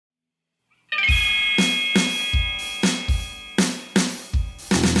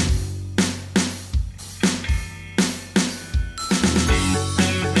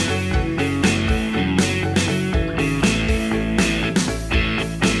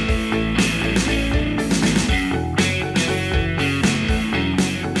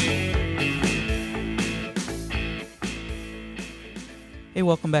Hey,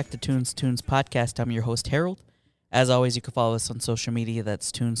 welcome back to Tunes Podcast. I'm your host, Harold. As always, you can follow us on social media.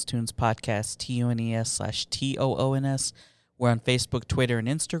 That's Tunes Podcast, TUNES/TOONS. We're on Facebook, Twitter, and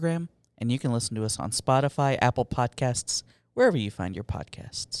Instagram. And you can listen to us on Spotify, Apple Podcasts, wherever you find your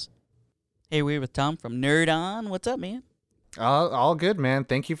podcasts. Hey, we're with Tom from Nerd On. What's up, man? All good, man.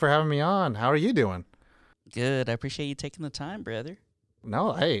 Thank you for having me on. How are you doing? Good. I appreciate you taking the time, brother.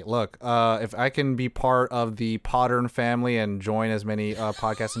 No, hey, look, if I can be part of the Pottern family and join as many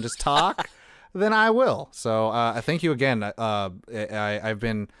podcasts and just talk, then I will. So thank you again. I've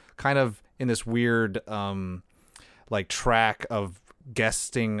been kind of in this weird track of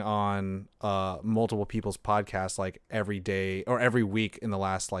guesting on multiple people's podcasts like every day or every week in the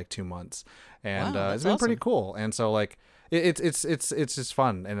last 2 months, and Wow, it's been pretty awesome. cool. And so it's just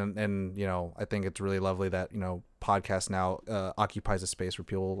fun, and I think it's really lovely that podcast now occupies a space where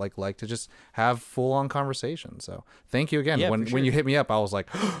people like to just have full on conversation. So thank you again. Yeah, when for when you sure. hit me up, I was like,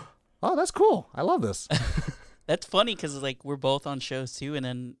 oh, that's cool. I love this. That's funny because we're both on shows too, and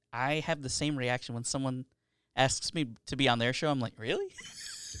then I have the same reaction when someone asks me to be on their show. I'm like, really?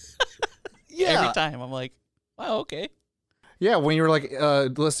 Every time I'm like, wow, okay. Yeah, when you were like,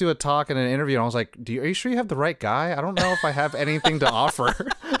 let's do a talk and an interview, and I was like, are you sure you have the right guy? I don't know if I have anything to offer.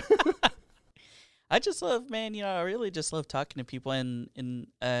 I just love, man, I really just love talking to people, and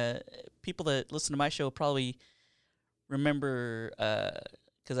people that listen to my show probably remember,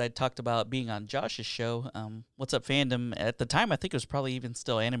 because I talked about being on Josh's show, What's Up Fandom. At the time, I think it was probably even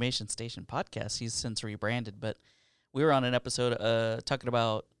still Animation Station Podcast. He's since rebranded, but we were on an episode talking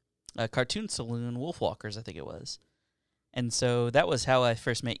about Cartoon Saloon Wolfwalkers, I think it was. And so that was how I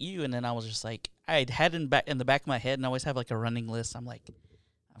first met you, and then I was just like, I had in the back of my head, and I always have a running list. I'm like,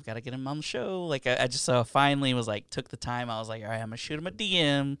 I've got to get him on the show. I just finally was took the time. I was like, all right, I'm gonna shoot him a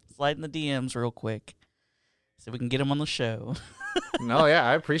DM, slide in the DMs real quick, so we can get him on the show. No, yeah,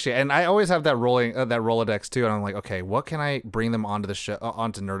 I appreciate it. And I always have that that Rolodex too, and I'm like, okay, what can I bring them onto the show,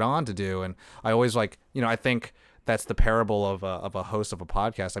 onto Nerd On to do? And I always I think that's the parable of a host of a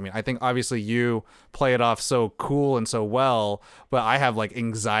podcast. I mean, I think obviously you play it off so cool and so well, but I have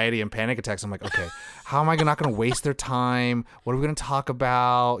anxiety and panic attacks. I'm like, okay, how am I not going to waste their time? What are we going to talk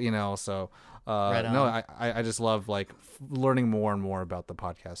about? So Right on. no, I just love learning more and more about the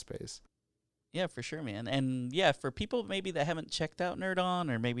podcast space. Yeah, for sure, man. And yeah, for people maybe that haven't checked out Nerd On,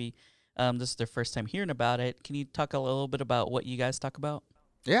 or maybe this is their first time hearing about it, can you talk a little bit about what you guys talk about?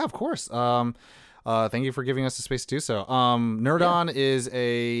 Yeah, of course. Thank you for giving us the space to do so. Nerd Yeah. On is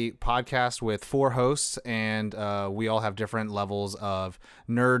a podcast with 4 hosts, and we all have different levels of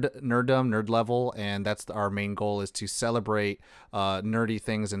nerd level, and that's our main goal, is to celebrate nerdy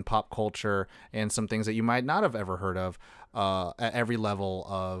things in pop culture and some things that you might not have ever heard of. At every level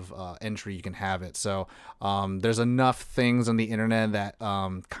of entry you can have it. So there's enough things on the internet that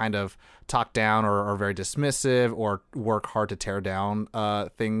kind of talk down or are very dismissive or work hard to tear down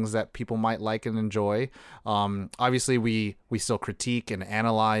things that people might like and enjoy. Obviously, we still critique and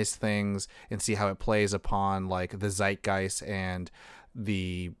analyze things and see how it plays upon the zeitgeist and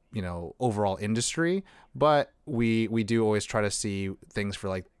the overall industry, but we do always try to see things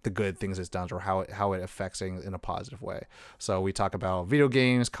for the good things it's done, or how it affects things in a positive way. So we talk about video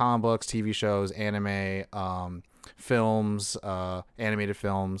games, comic books, TV shows, anime, films, animated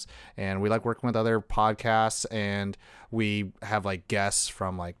films, and we like working with other podcasts, and we have guests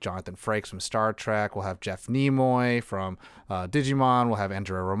from Jonathan Frakes from Star Trek. We'll have Jeff Nimoy from Digimon. We'll have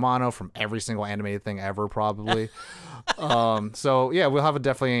Andrea Romano from every single animated thing ever, probably. So yeah, we'll have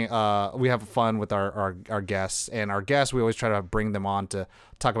we have fun with our guests, and our guests, we always try to bring them on to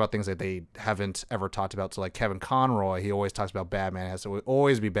talk about things that they haven't ever talked about. So Kevin Conroy, he always talks about Batman. It has to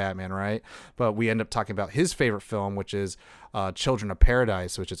always be Batman, right? But we end up talking about his favorite film, which is Children of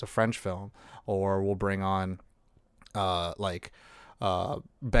Paradise, which is a French film. Or we'll bring on Becca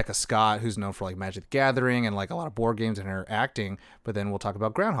Scott, who's known for Magic the Gathering and a lot of board games and her acting, but then we'll talk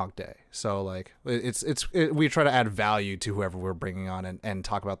about Groundhog Day. So we try to add value to whoever we're bringing on, and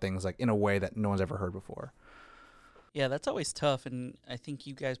talk about things in a way that no one's ever heard before. Yeah, that's always tough, and I think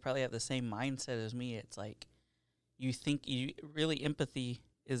you guys probably have the same mindset as me. It's you think empathy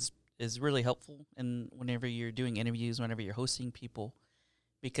is really helpful, and whenever you're doing interviews, whenever you're hosting people,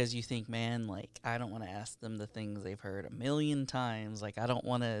 because you think, man, I don't want to ask them the things they've heard a million times. I don't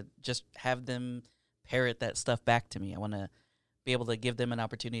want to just have them parrot that stuff back to me. I want to be able to give them an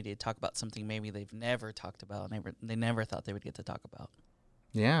opportunity to talk about something maybe they've never talked about, they never thought they would get to talk about.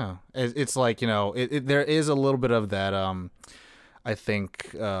 Yeah, it's there is a little bit of that. I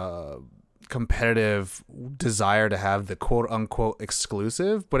think competitive desire to have the quote unquote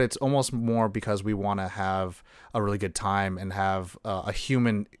exclusive, but it's almost more because we want to have a really good time and have a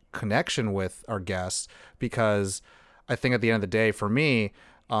human connection with our guests. Because I think at the end of the day, for me,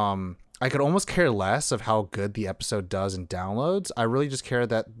 I could almost care less of how good the episode does in downloads. I really just care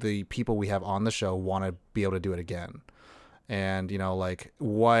that the people we have on the show want to be able to do it again. And, like,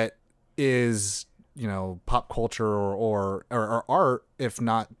 what is, pop culture or art, if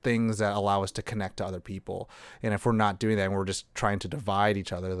not things that allow us to connect to other people? And if we're not doing that and we're just trying to divide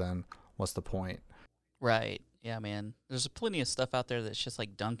each other, then what's the point? Right. Yeah, man. There's plenty of stuff out there that's just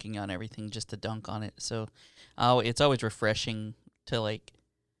like dunking on everything just to dunk on it. So it's always refreshing to like,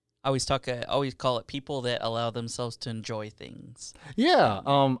 I always call it people that allow themselves to enjoy things. Yeah.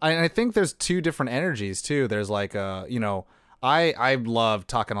 I think there's two different energies too. There's like, I love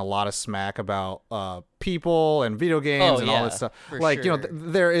talking a lot of smack about people and video games and all that stuff. Like, sure.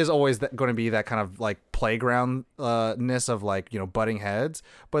 There is always going to be that kind of like playground ness of like, butting heads.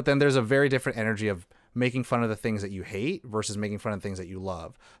 But then there's a very different energy of making fun of the things that you hate versus making fun of things that you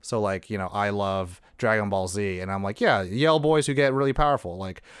love. So like, I love Dragon Ball Z, and I'm like, yeah, yell boys who get really powerful.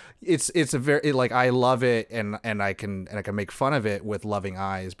 Like it's a very, like, I love it, and I can make fun of it with loving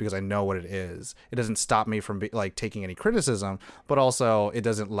eyes because I know what it is. It doesn't stop me from like taking any criticism, but also it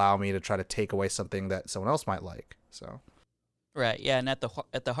doesn't allow me to try to take away something that someone else might like. So right, yeah, and at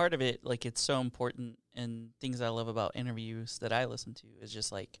the heart of it, like, it's so important, and things I love about interviews that I listen to is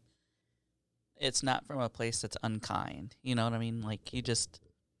just like, it's not from a place that's unkind. You know what I mean? Like, you just,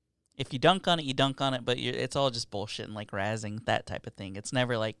 if you dunk on it, you dunk on it, but it's all just bullshit and like razzing, that type of thing. It's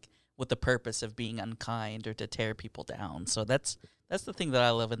never like with the purpose of being unkind or to tear people down. So that's the thing that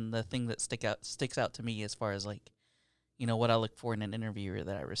I love, and the thing that sticks out to me as far as like, what I look for in an interviewer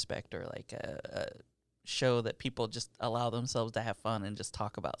that I respect, or like a show that people just allow themselves to have fun and just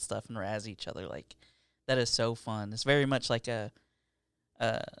talk about stuff and razz each other. Like, that is so fun. It's very much like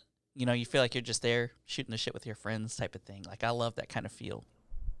you feel like you're just there shooting the shit with your friends type of thing. Like, I love that kind of feel.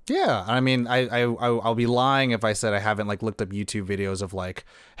 yeah, I mean, I'll be lying if I said I haven't like looked up YouTube videos of like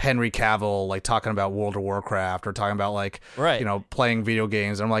Henry Cavill like talking about World of Warcraft or talking about like Right. Playing video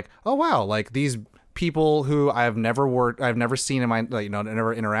games. And I'm like, oh wow, like these people who I've never seen in my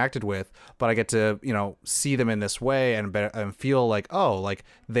never interacted with, but I get to see them in this way and feel like, oh, like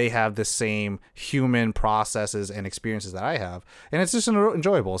they have the same human processes and experiences that I have, and it's just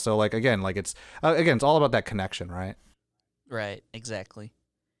enjoyable. So like again, like it's all about that connection, right? Right, exactly.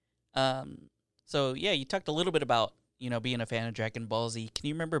 So yeah, you talked a little bit about being a fan of Dragon Ball Z. Can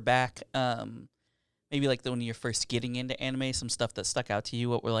you remember back, maybe like when you're first getting into anime, some stuff that stuck out to you?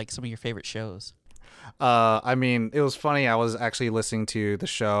 What were like some of your favorite shows? I mean, it was funny. I was actually listening to the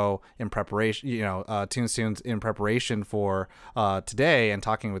show in preparation, Toonstoons in preparation for today and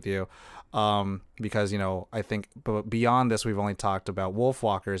talking with you, because I think beyond this, we've only talked about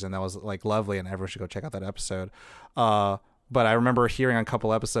Wolfwalkers, and that was like lovely, and everyone should go check out that episode. But I remember hearing on a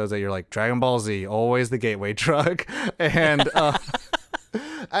couple episodes that you're like, Dragon Ball Z, always the gateway drug, and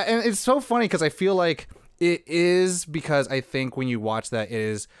and it's so funny because I feel like it is, because I think when you watch that, it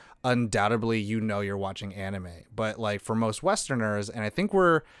is undoubtedly you're watching anime. But like for most Westerners, and I think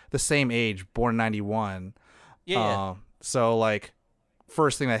we're the same age, born in 91. Yeah. So like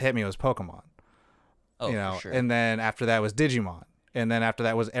first thing that hit me was Pokemon. Oh, for sure. And then after that was Digimon. And then after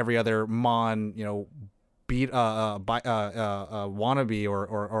that was every other Mon, beat wannabe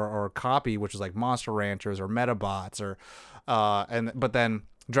or copy, which is like Monster Ranchers or Metabots or but then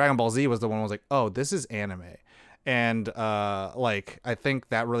Dragon Ball Z was the one I was like, oh, this is anime. And like I think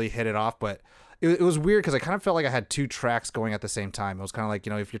that really hit it off. But it was weird because I kind of felt like I had two tracks going at the same time. It was kind of like,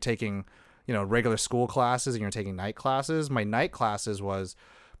 if you're taking regular school classes and you're taking night classes, my night classes was,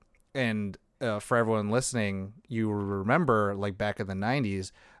 and for everyone listening, you remember like back in the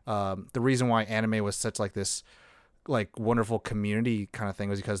 90s, the reason why anime was such like this like wonderful community kind of thing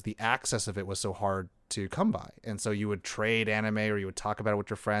was because the access of it was so hard to come by. And so you would trade anime, or you would talk about it with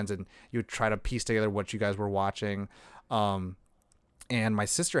your friends, and you would try to piece together what you guys were watching. And my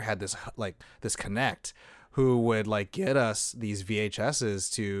sister had this connect who would like get us these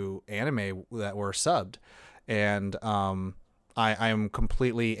VHSs to anime that were subbed. And I'm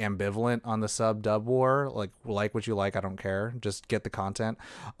completely ambivalent on the sub dub war. Like what you like, I don't care. Just get the content.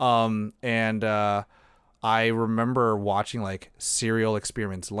 I remember watching like Serial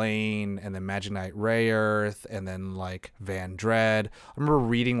Experiments Lane, and then Magic Knight Rayearth, and then like Van Dread. I remember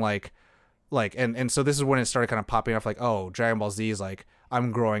reading and so this is when it started kind of popping off, like, oh, Dragon Ball Z is like,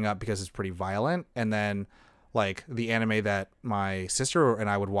 I'm growing up because it's pretty violent. And then like the anime that my sister and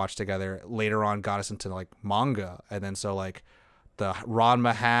I would watch together later on got us into like manga. And then so like the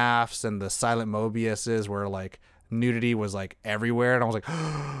Ranma halves and the Silent Mobiuses where like nudity was like everywhere, and I was like,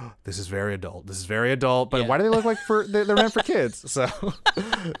 oh, this is very adult. This is very adult. But why do they look like they're meant for kids? So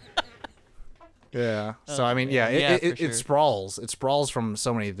yeah. So I mean, it sprawls. It sprawls from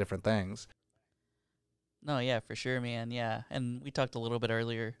so many different things. No, yeah, for sure, man. Yeah, and we talked a little bit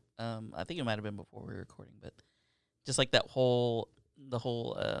earlier. I think it might have been before we were recording, but just like the whole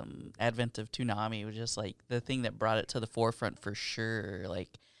advent of Toonami was just like the thing that brought it to the forefront for sure.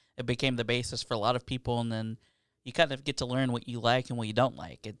 Like it became the basis for a lot of people, and then you kind of get to learn what you like and what you don't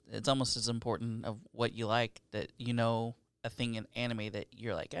like. It's almost as important of what you like that you know a thing in anime that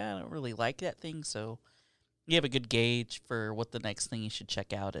you're like, I don't really like that thing, so you have a good gauge for what the next thing you should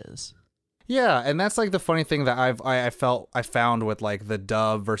check out is. Yeah, and that's like the funny thing that I found with like the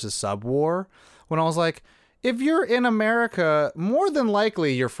dub versus sub war, when I was like, if you're in America, more than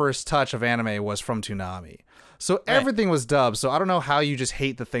likely your first touch of anime was from Toonami. So everything was dubbed. So I don't know how you just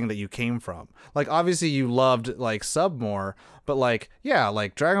hate the thing that you came from. Like obviously you loved like sub more, but like yeah,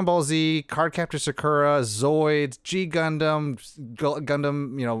 like Dragon Ball Z, Cardcaptor Sakura, Zoids, G Gundam,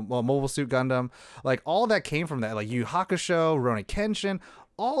 Gundam, you know, Mobile Suit Gundam, like all that came from that. Like Yu Hakusho, Rurouni Kenshin,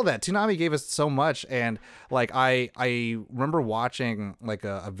 all that. Toonami gave us so much. And like I remember watching like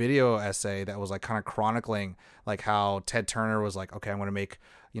a video essay that was like kind of chronicling like how Ted Turner was like, okay, I'm going to make,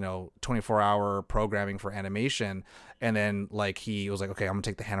 you know, 24-hour programming for animation. And then like he was like, okay, I'm gonna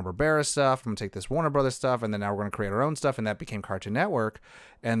take the Hanna-Barbera stuff, I'm gonna take this Warner Brothers stuff, and then now we're gonna create our own stuff, and that became Cartoon Network.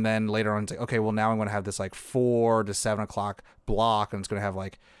 And then later on it's like, okay, well now I'm gonna have this like 4 to 7 o'clock block, and it's gonna have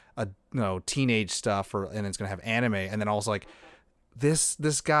like a teenage stuff, and it's gonna have anime. And then also like this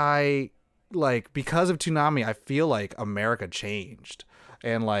guy, like because of Toonami, I feel like America changed.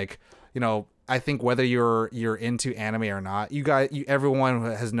 And like, you know, I think whether you're into anime or not, everyone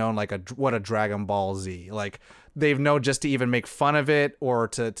has known like what a Dragon Ball Z, like they've known just to even make fun of it or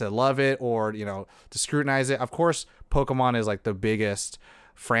to love it or, you know, to scrutinize it. Of course, Pokemon is like the biggest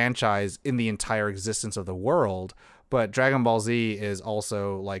franchise in the entire existence of the world, but Dragon Ball Z is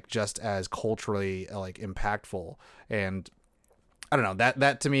also like just as culturally like impactful. And I don't know,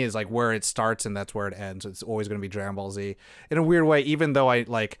 that to me is like where it starts and that's where it ends. It's always going to be Dragon Ball Z in a weird way, even though I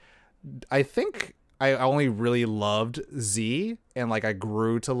think I only really loved Z, and like I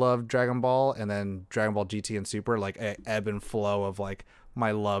grew to love Dragon Ball, and then Dragon Ball GT and Super, like a ebb and flow of like my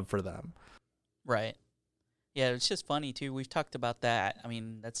love for them. Right. Yeah, it's just funny too. We've talked about that. I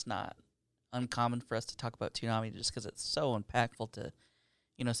mean, that's not uncommon for us to talk about Toonami just because it's so impactful to,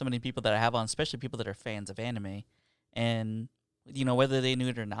 you know, so many people that I have on, especially people that are fans of anime, and you know whether they knew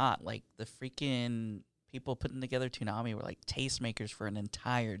it or not. Like the freaking people putting together Toonami were like tastemakers for an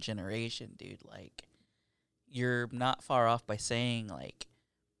entire generation, dude. Like, you're not far off by saying, like,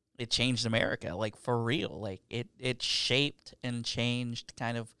 it changed America, like, for real. Like, it shaped and changed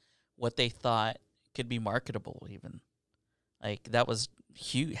kind of what they thought could be marketable, even. Like, that was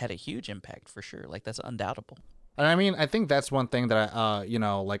huge, had a huge impact for sure. Like, that's undoubtable. And I mean, I think that's one thing that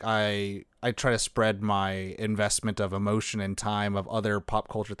I try to spread my investment of emotion and time of other pop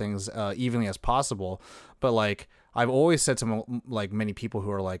culture things evenly as possible. But like I've always said to like many people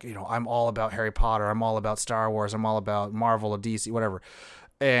who are like, you know, I'm all about Harry Potter, I'm all about Star Wars, I'm all about Marvel or DC, whatever.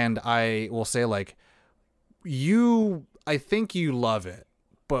 And I will say like, I think you love it.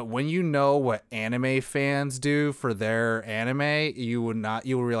 But when you know what anime fans do for their anime, you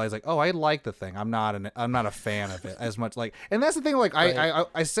will realize like, oh, I like the thing. I'm not a fan of it as much. Like, and that's the thing. Like, right.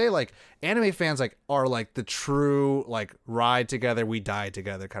 I say like anime fans like are like the true like ride together, we die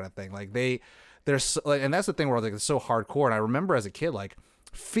together kind of thing. Like they're so, like, and that's the thing where like it's so hardcore. And I remember as a kid like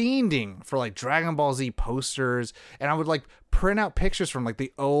fiending for like Dragon Ball Z posters, and I would like print out pictures from like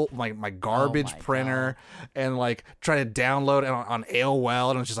the old my garbage printer and like try to download it on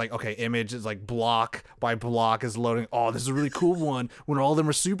AOL, and it's just like, okay, image is like block by block is loading. Oh, this is a really cool one when all of them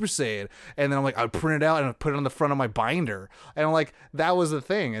are Super Saiyan. And then I'm like, I'd print it out and I'd put it on the front of my binder, and I'm like, that was the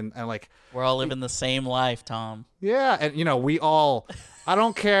thing. And like, we're all living the same life, Tom. Yeah. And you know, we all, I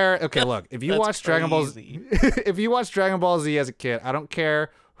don't care. Okay, look, if you watch Dragon Ball Z, if you watch Dragon Ball Z as a kid, I don't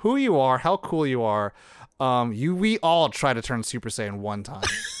care who you are, how cool you are. We all try to turn Super Saiyan one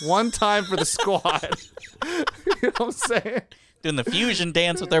time for the squad. You know what I'm saying? Doing the fusion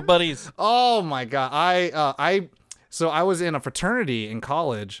dance with their buddies. Oh my god! So I was in a fraternity in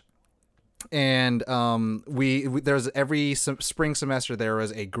college, and there's every spring semester there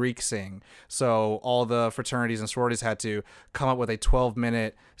was a Greek sing. So all the fraternities and sororities had to come up with a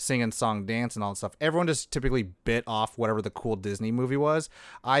 12-minute sing and song dance and all that stuff. Everyone just typically bit off whatever the cool Disney movie was.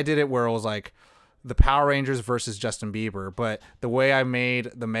 I did it where it was like the Power Rangers versus Justin Bieber, but the way I made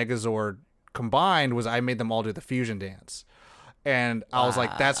the Megazord combined was I made them all do the fusion dance. And I was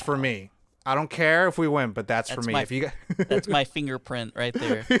like, that's for Wow. me. I don't care if we win, but that's for That's me. my If you that's my fingerprint right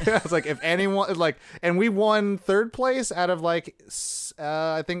there. yeah, it's like if anyone like, and we won third place out of like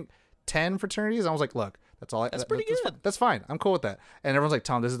I think 10 fraternities. I was like, look, that's all. That's pretty that's, good. that's fine. I'm cool with that. And everyone's like,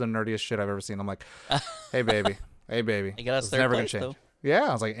 Tom, this is the nerdiest shit I've ever seen. I'm like, hey baby, hey baby, You got us it's third never place, gonna change. though. Yeah,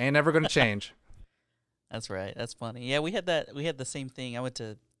 I was like, ain't never gonna change. That's right. That's funny. Yeah, we had that. We had the same thing. I went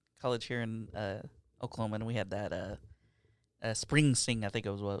to college here in Oklahoma, and we had that spring sing. I think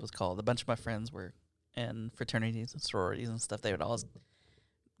it was what it was called. A bunch of my friends were in fraternities and sororities and stuff. They would always.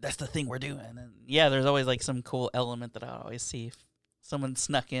 That's the thing we're doing, and yeah, there's always like some cool element that I always see. If someone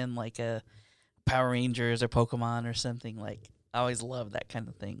snuck in like a Power Rangers or Pokemon or something, like I always love that kind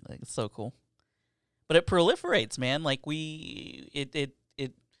of thing. Like it's so cool. But it proliferates, man. Like it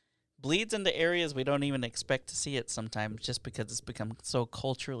bleeds into areas we don't even expect to see it sometimes, just because it's become so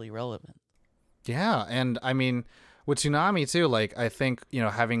culturally relevant. Yeah, and I mean, with Toonami too, like I think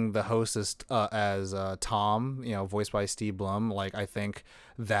having the host as Tom, voiced by Steve Blum, like I think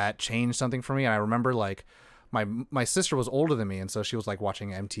that changed something for me. And I remember like my sister was older than me, and so she was like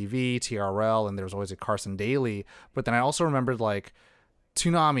watching MTV, TRL, and there was always a Carson Daly. But then I also remembered like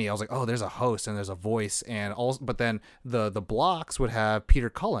Toonami, I was like, oh, there's a host and there's a voice, and also, but then the blocks would have Peter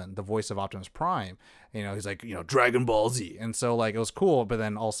Cullen, the voice of Optimus Prime. He's like, Dragon Ball Z, and so like it was cool. But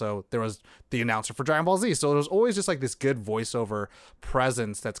then also there was the announcer for Dragon Ball Z, so there was always just like this good voiceover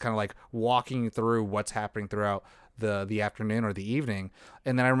presence that's kind of like walking through what's happening throughout the afternoon or the evening.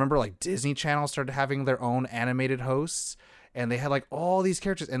 And then I remember like Disney Channel started having their own animated hosts, and they had like all these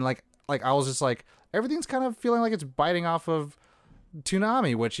characters, and like I was just like, everything's kind of feeling like it's biting off of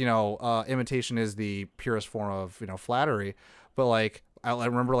Toonami, which imitation is the purest form of flattery. But like I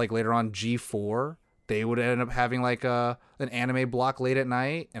remember like later on G4, they would end up having like an anime block late at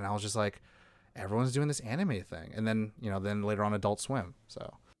night, and I was just like, everyone's doing this anime thing. And then then later on Adult Swim.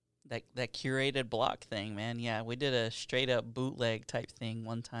 So That curated block thing, man. Yeah, we did a straight up bootleg type thing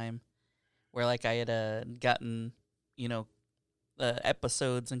one time, where like I had gotten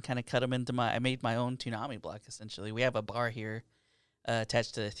episodes and kind of cut them into I made my own Toonami block essentially. We have a bar here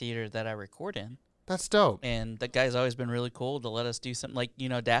attached to the theater that I record in. that's dope. And that guy's always been really cool to let us do something like,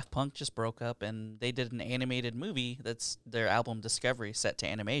 Daft Punk just broke up and they did an animated movie that's their album Discovery set to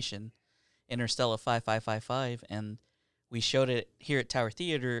animation, Interstellar 5555. And we showed it here at Tower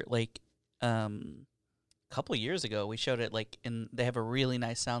Theater like a couple of years ago. We showed it like they have a really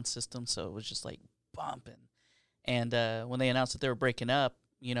nice sound system, so it was just like bumping. And when they announced that they were breaking up,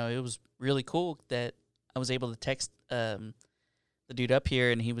 it was really cool that I was able to text the dude up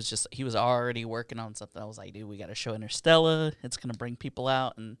here, and he was already working on something. I was like, dude, we got to show Interstellar. It's gonna bring people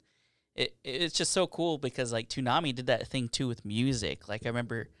out, and it's just so cool because like Toonami did that thing too with music. Like I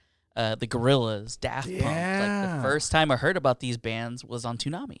remember the Gorillaz, Daft Punk. Like the first time I heard about these bands was on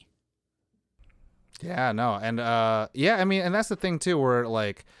Toonami. Yeah, no, and yeah, I mean, and that's the thing too, where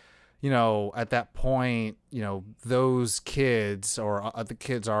like, at that point, those kids or the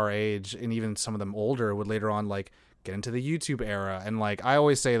kids our age, and even some of them older, would later on like get into the YouTube era. And like I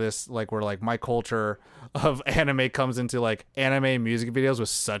always say this, like where like my culture of anime comes into like anime music videos was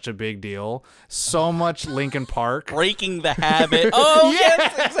such a big deal. So much Linkin Park. Breaking the Habit. Oh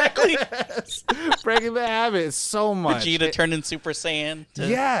Yes! yes, exactly. Breaking the Habit is so much. Vegeta turning Super Saiyan.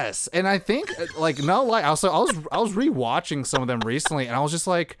 Yes, and I think like no lie. Also, I was rewatching some of them recently, and I was just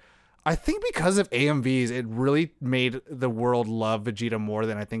like, I think because of AMVs, it really made the world love Vegeta more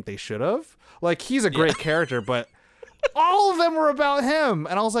than I think they should have. Like he's a great character, but all of them were about him,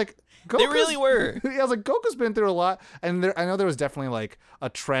 and I was like, They really were. I was like, Goku's been through a lot, and I know there was definitely like a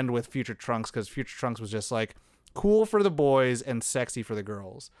trend with Future Trunks, because Future Trunks was just like cool for the boys and sexy for the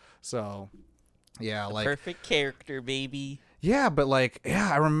girls. So yeah, like Perfect character, baby. yeah, but like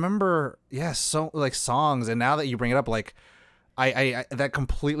I remember so like songs, and now that you bring it up, like I that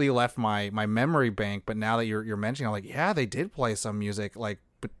completely left my memory bank. But now that you're mentioning, I'm like, yeah, they did play some music like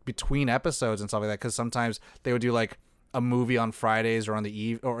between episodes and stuff like that, because sometimes they would do like a movie on Fridays or on the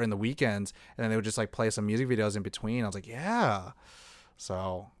eve or in the weekends, and then they would just like play some music videos in between. I was like, yeah.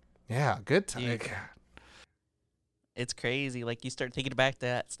 So yeah, good time. It's crazy. Like you start thinking back to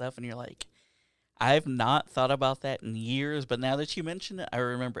that stuff, and you're like, I've not thought about that in years, but now that you mention it, I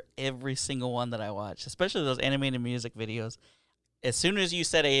remember every single one that I watched, especially those animated music videos. As soon as you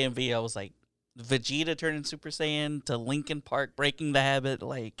said AMV, I was like, Vegeta turning Super Saiyan to Linkin Park Breaking the Habit,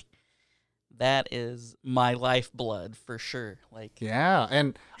 like that is my lifeblood for sure. Like yeah,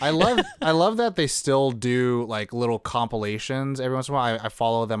 and I love that they still do like little compilations every once in a while. I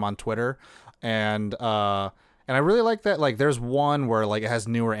follow them on Twitter, and And I really like that. Like, there's one where like it has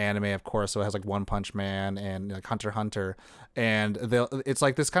newer anime, of course, so it has like One Punch Man and like Hunter x Hunter, and it's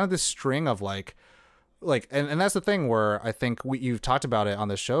like this string of and that's the thing where I think you've talked about it on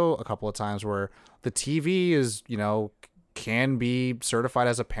the show a couple of times, where the TV is, can be certified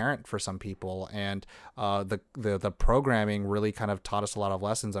as a parent for some people, and the programming really kind of taught us a lot of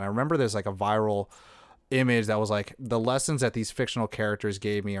lessons. And I remember there's like a viral image that was like, the lessons that these fictional characters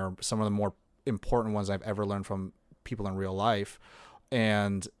gave me are some of the more important ones I've ever learned from people in real life.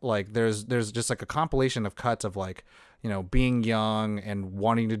 And like there's just like a compilation of cuts of like, being young and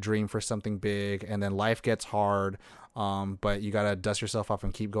wanting to dream for something big, and then life gets hard, but you gotta dust yourself off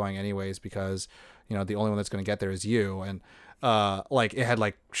and keep going anyways, because the only one that's gonna get there is you. And like it had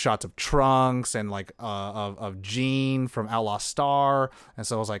like shots of Trunks and like of Gene from Outlaw Star, and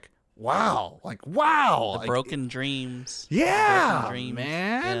so I was like, wow, the broken dreams. Yeah, broken dreams.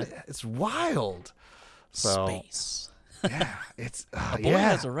 Man, yeah. It's wild. So, space. Yeah, it's a boy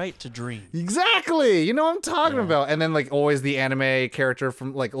has a right to dream. Exactly, you know what I'm talking about. And then like always the anime character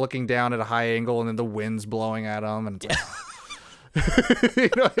from like looking down at a high angle, and then the wind's blowing at him, and it's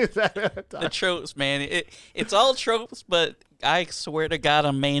the tropes, man. It's all tropes, but I swear to God,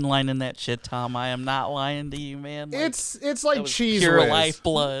 I'm mainlining that shit, Tom. I am not lying to you, man. Like, it's like cheese pure whiz.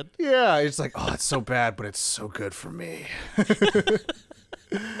 lifeblood. Yeah, it's like, oh, it's so bad, but it's so good for me.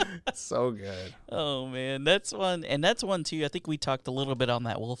 So good. Oh man, that's one too. I think we talked a little bit on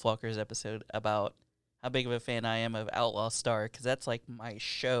that Wolfwalkers episode about how big of a fan I am of Outlaw Star, because that's like my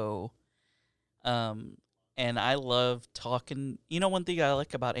show. And I love talking. One thing I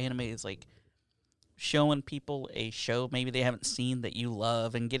like about anime is like showing people a show maybe they haven't seen that you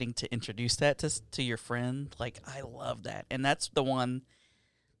love, and getting to introduce that to your friend. Like, I love that, and that's the one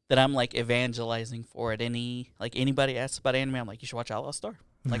that I'm like evangelizing for at anybody asks about anime. I'm like, you should watch Outlaw Star.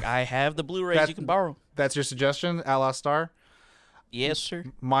 Like, I have the Blu-rays you can borrow. That's your suggestion, Outlaw Star? Yes, sir.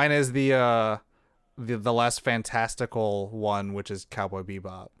 Mine is the less fantastical one, which is Cowboy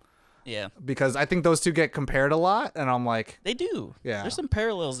Bebop. Yeah. Because I think those two get compared a lot, and I'm like, they do. Yeah. There's some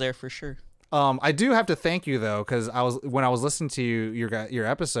parallels there for sure. I do have to thank you though, because when I was listening to your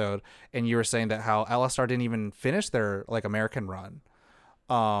episode, and you were saying that how Outlaw Star didn't even finish their like American run.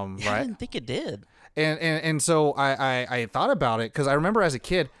 Right? I didn't think it did. And so I thought about it, because I remember as a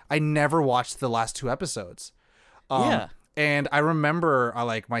kid I never watched the last two episodes. Yeah. And I remember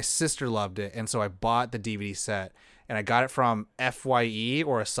my sister loved it, and so I bought the DVD set, and I got it from FYE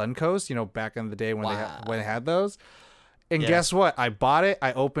or a Suncoast, back in the day when they had those. And guess what? I bought it.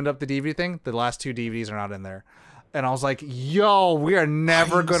 I opened up the DVD thing. The last two DVDs are not in there. And I was like, yo, we are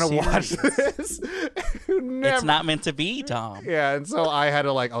never going to watch this. Never. It's not meant to be, Tom. Yeah. And so I had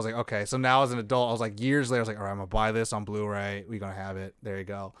to I was like, okay. So now as an adult, I was like, years later, I was like, all right, I'm going to buy this on Blu-ray. We're going to have it. There you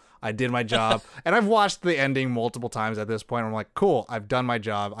go. I did my job. And I've watched the ending multiple times at this point. I'm like, cool. I've done my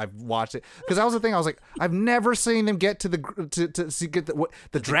job. I've watched it. Because that was the thing. I was like, I've never seen them get to the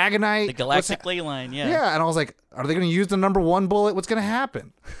Dragonite. The Galactic Ley Line, yeah. Yeah. And I was like, are they going to use the number one bullet? What's going to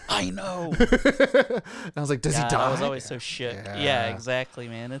happen? I know. And I was like, does he die? I was always so shook. Yeah, exactly,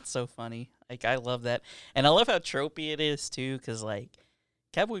 man. It's so funny. Like, I love that. And I love how tropey it is, too, because, like,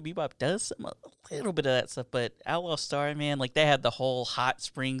 Cowboy Bebop does a little bit of that stuff, but Outlaw Star, man, like, they had the whole Hot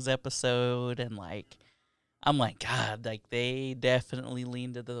Springs episode, and, like, I'm like, God, like, they definitely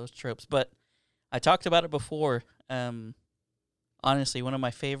leaned into those tropes. But I talked about it before. Honestly, one of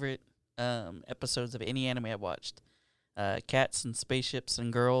my favorite episodes of any anime I've watched, Cats and Spaceships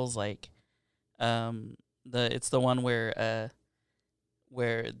and Girls, like, it's the one where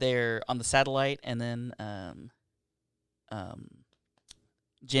they're on the satellite, and then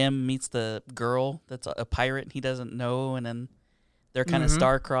Jim meets the girl that's a pirate, and he doesn't know, and then they're kind of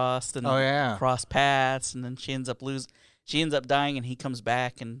star-crossed and cross paths, and then she ends up dying, and he comes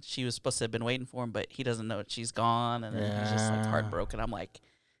back, and she was supposed to have been waiting for him, but he doesn't know that she's gone, and then he's just like heartbroken. I'm like,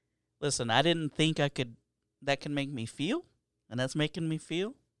 listen, I didn't think that could make me feel, and that's making me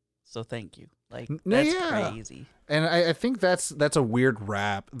feel, so thank you. Like, that's crazy. And I think that's a weird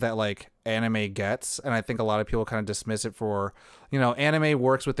rap that like anime gets, and I think a lot of people kind of dismiss it for, anime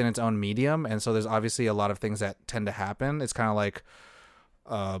works within its own medium, and so there's obviously a lot of things that tend to happen. It's kind of like,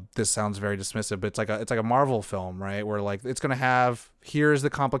 this sounds very dismissive, but it's like a Marvel film, right? Where like it's gonna have, here's the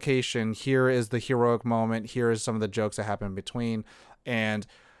complication, here is the heroic moment, here is some of the jokes that happen in between, and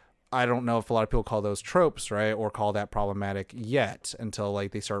I don't know if a lot of people call those tropes, right, or call that problematic yet, until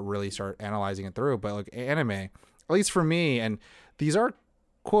like they start analyzing it through. But like anime, at least for me, and these are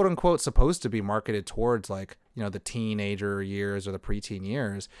quote unquote supposed to be marketed towards like, the teenager years or the preteen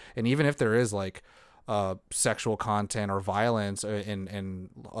years, and even if there is like sexual content or violence and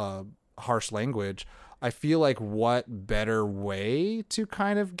harsh language, I feel like what better way to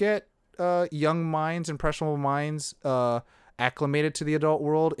kind of get young minds, impressionable minds, acclimated to the adult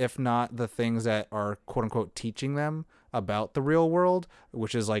world, if not the things that are quote unquote teaching them about the real world,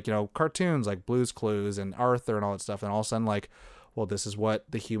 which is like, cartoons like Blue's Clues and Arthur and all that stuff. And all of a sudden, like, well, this is what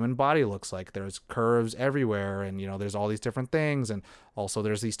the human body looks like. There's curves everywhere, and there's all these different things, and also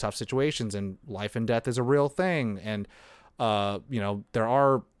there's these tough situations, and life and death is a real thing. And there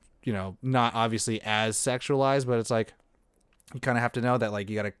are, not obviously as sexualized, but it's like you kind of have to know that, like,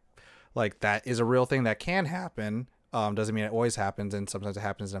 you gotta, like, that is a real thing that can happen. Doesn't mean it always happens, and sometimes it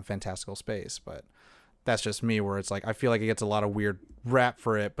happens in a fantastical space. But that's just me, where it's like I feel like it gets a lot of weird rap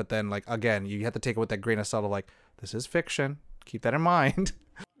for it, but then, like, again, you have to take it with that grain of salt of, like, this is fiction. Keep that in mind.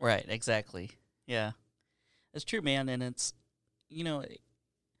 Right, exactly. Yeah. It's true, man, and it's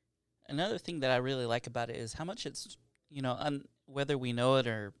another thing that I really like about it is how much it's whether we know it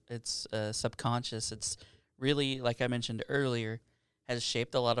or it's subconscious, it's really, like I mentioned earlier, has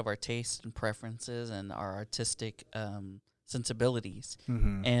shaped a lot of our tastes and preferences and our artistic sensibilities.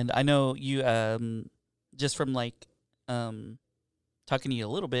 Mm-hmm. And I know you, just from like talking to you a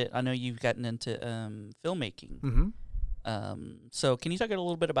little bit, I know you've gotten into filmmaking. Mm-hmm. So can you talk a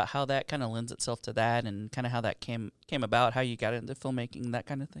little bit about how that kind of lends itself to that, and kind of how that came about, how you got into filmmaking, that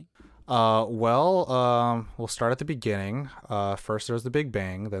kind of thing? We'll start at the beginning. First there was the Big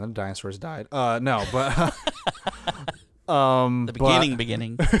Bang, then the dinosaurs died. No, but the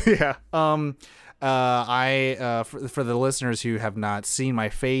beginning. Yeah. For the listeners who have not seen my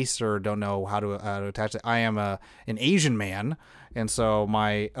face or don't know how to attach it, I am an Asian man, and so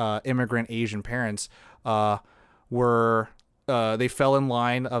my immigrant Asian parents were they fell in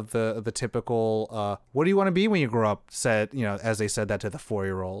line of the typical what do you want to be when you grow up, said, as they said that to the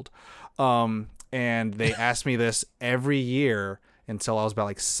 4-year-old, and they asked me this every year until I was about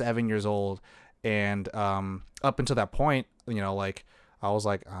like 7 years old. And up until that point, like, I was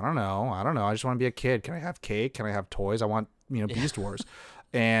like, I don't know, I just want to be a kid. Can I have cake? Can I have toys? I want Beast Wars.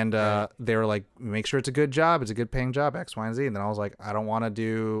 And they were like, make sure it's a good job, it's a good paying job, X, Y, and Z. And then I was like, I don't want to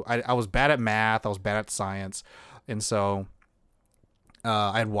do, I was bad at math, I was bad at science. And so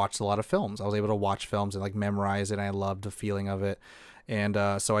I had watched a lot of films. I was able to watch films and like memorize it, and I loved the feeling of it. And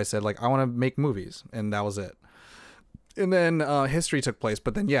so I said, like, I want to make movies, and that was it. And then history took place,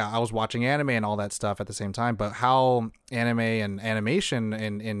 but then I was watching anime and all that stuff at the same time. But how anime and animation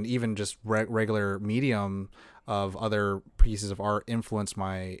and even just regular medium of other pieces of art influenced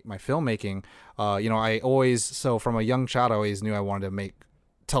my filmmaking, I always, so from a young child, I always knew I wanted to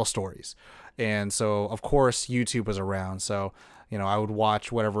tell stories. And so of course YouTube was around, so I would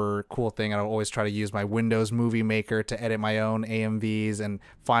watch whatever cool thing. I would always try to use my Windows Movie Maker to edit my own AMVs and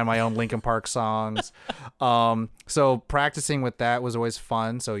find my own Linkin Park songs. So practicing with that was always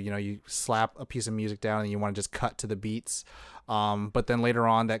fun. So, you slap a piece of music down and you want to just cut to the beats. But then later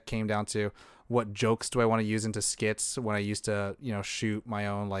on, that came down to what jokes do I want to use into skits when I used to, shoot my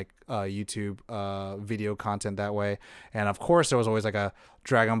own like YouTube video content that way. And of course, there was always like a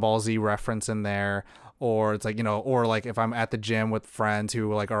Dragon Ball Z reference in there. Or it's like, or like if I'm at the gym with friends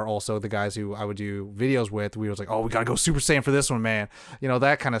who like are also the guys who I would do videos with, we was like, oh, we got to go Super Saiyan for this one, man.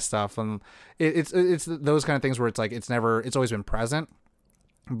 That kind of stuff. And it's those kind of things where it's like, it's always been present.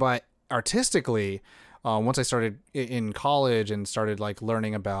 But artistically, once I started in college and started like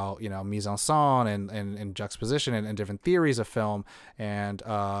learning about, mise en scène and juxtaposition and different theories of film and,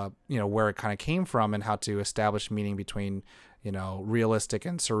 where it kind of came from and how to establish meaning between, realistic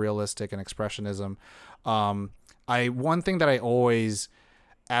and surrealistic and expressionism. One thing that I always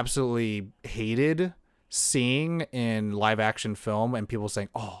absolutely hated seeing in live action film and people saying,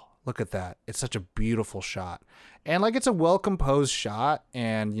 oh, look at that, it's such a beautiful shot. And like, it's a well composed shot,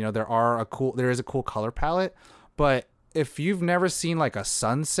 and there is a cool color palette, but if you've never seen like a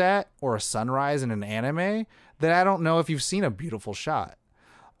sunset or a sunrise in an anime, then I don't know if you've seen a beautiful shot.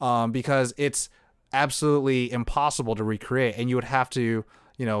 Because it's absolutely impossible to recreate, and you would have to,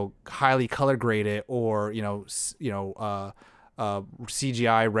 highly color grade it or, CGI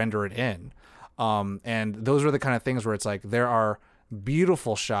render it in. And those are the kind of things where it's like, there are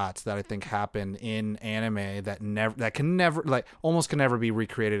beautiful shots that I think happen in anime that can never almost can never be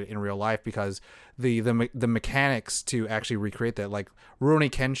recreated in real life, because the mechanics to actually recreate that, like Rurouni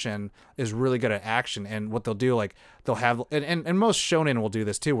Kenshin is really good at action, and what they'll do, like they'll have and most shonen will do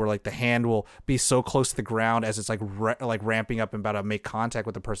this too, where like the hand will be so close to the ground as it's like ramping up and about to make contact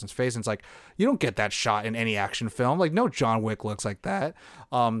with the person's face, and it's like, you don't get that shot in any action film. Like no John Wick looks like that.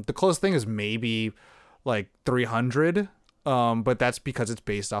 The closest thing is maybe like 300 But that's because it's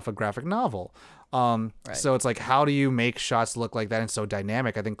based off a graphic novel. Right. So it's like, how do you make shots look like that and so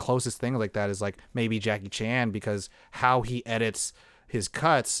dynamic? I think closest thing like that is like maybe Jackie Chan, because how he edits his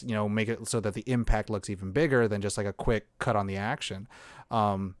cuts, you know, make it so that the impact looks even bigger than just like a quick cut on the action.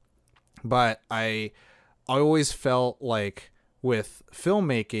 But I always felt like with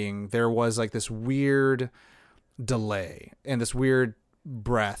filmmaking, there was like this weird delay and this weird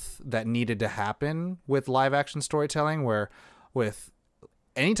breath that needed to happen with live action storytelling, where with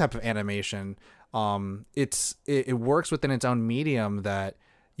any type of animation, it works within its own medium that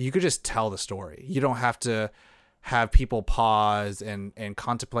you could just tell the story. You don't have to have people pause and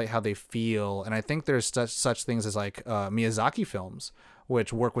contemplate how they feel. And I think there's such things as like Miyazaki films,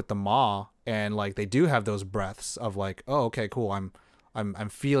 which work with the Ma, and like they do have those breaths of like, oh, okay, cool. I'm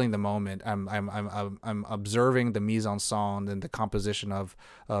feeling the moment. I'm observing the mise en scène and the composition of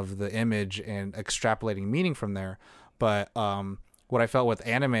the image and extrapolating meaning from there. But what I felt with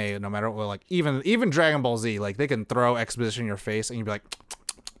anime, no matter what, like even Dragon Ball Z, like they can throw exposition in your face and you'd be like,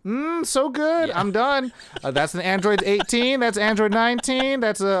 so good. Yeah. I'm done. That's an Android 18. That's Android 19.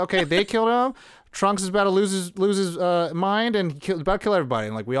 That's okay. They killed him. Trunks is about to lose his mind and about to kill everybody.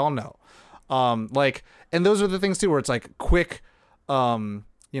 And like we all know, like, and those are the things too, where it's like quick,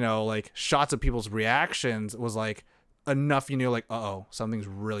 like shots of people's reactions was like enough, like, uh-oh, something's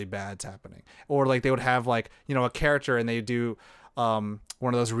really bad's happening. Or like they would have like, a character and they do one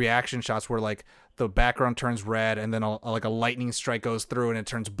of those reaction shots where like the background turns red and then like a lightning strike goes through and it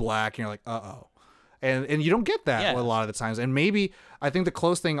turns black and you're like, uh-oh. And you don't get that a lot of the times. And maybe I think the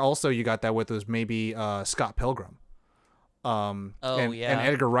close thing also you got that with was maybe Scott Pilgrim. And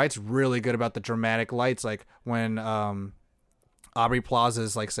Edgar Wright's really good about the dramatic lights, like when Aubrey Plaza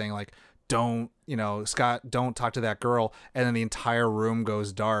is like saying like, don't, Scott, don't talk to that girl, and then the entire room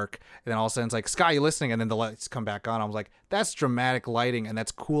goes dark, and then all of a sudden it's like, Scott, you listening? And then the lights come back on. I was like, that's dramatic lighting, and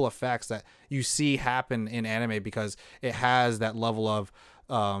that's cool effects that you see happen in anime because it has that level of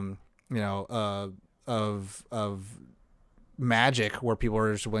of magic where people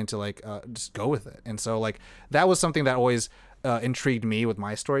are just willing to like just go with it. And so like that was something that always intrigued me with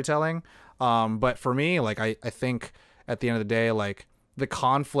my storytelling. But for me, like I think at the end of the day, like the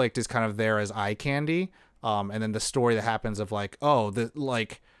conflict is kind of there as eye candy. And then the story that happens of like,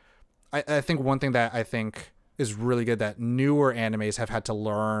 I think one thing that I think is really good that newer animes have had to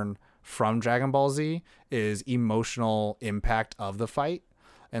learn from Dragon Ball Z is emotional impact of the fight.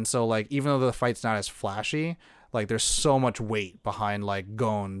 And so like, even though the fight's not as flashy, like there's so much weight behind like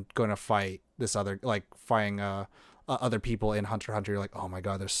going to fight this other, like fighting other people in Hunter x Hunter. You're like, oh my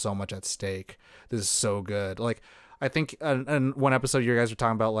God, there's so much at stake. This is so good. Like, I think in one episode you guys were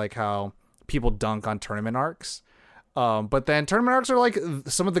talking about like how people dunk on tournament arcs. But then tournament arcs are like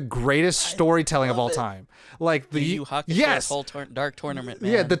some of the greatest storytelling of all time. Like the Yu Hakusho's whole Dark Tournament,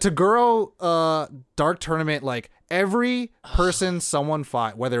 man. Yeah, the Toguro Dark Tournament, like every person someone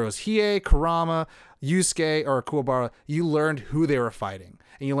fought, whether it was Hiei, Kurama, Yusuke, or Kuwabara, you learned who they were fighting.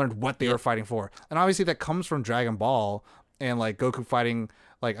 And you learned what they were fighting for. And obviously that comes from Dragon Ball and like Goku fighting,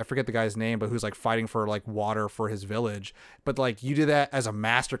 like I forget the guy's name, but who's like fighting for like water for his village. But like you did that as a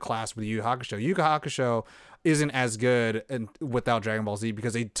master class with Yu Yu Hakusho. Yu Yu Hakusho isn't as good and without Dragon Ball Z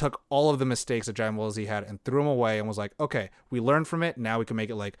because they took all of the mistakes that Dragon Ball Z had and threw them away and was like, okay, we learned from it. Now we can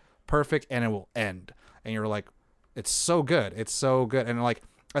make it like perfect and it will end. And you're like, it's so good. It's so good. And like,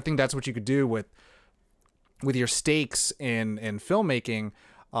 I think that's what you could do with your stakes in filmmaking.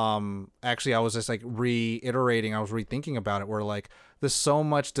 Actually, I was just like reiterating, I was rethinking about it where like there's so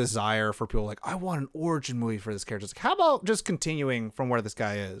much desire for people like, I want an origin movie for this character. It's like, how about just continuing from where this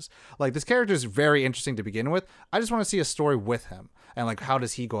guy is? Like this character is very interesting to begin with. I just want to see a story with him and like, how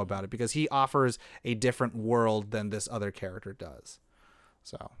does he go about it? Because he offers a different world than this other character does.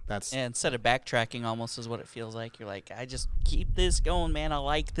 So that's instead of backtracking almost is what it feels like. You're like, I just keep this going, man. I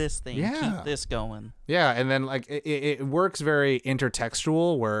like this thing. Keep this going. Yeah. And then like it works very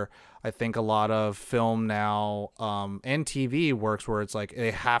intertextual where I think a lot of film now and TV works where it's like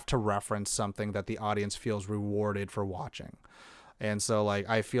they have to reference something that the audience feels rewarded for watching. And so like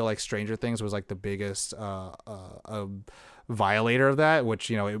I feel like Stranger Things was like the biggest violator of that,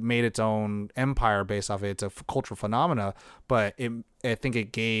 which it made its own empire based off it. It's a cultural phenomena, but I think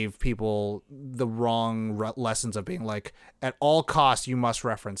it gave people the wrong lessons of being like, at all costs you must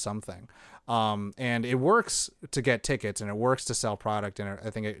reference something, and it works to get tickets and it works to sell product, and I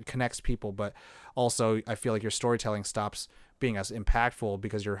think it connects people, but also I feel like your storytelling stops being as impactful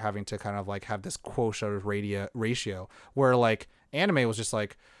because you're having to kind of like have this quotient ratio where like anime was just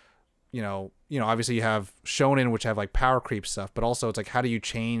like, obviously you have shonen, which have like power creep stuff, but also it's like, how do you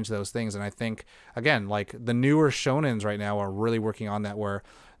change those things? And I think, again, like the newer shonens right now are really working on that, where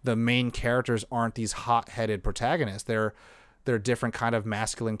the main characters aren't these hot-headed protagonists. They're different kind of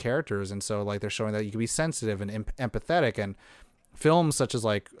masculine characters. And so like they're showing that you can be sensitive and empathetic. And films such as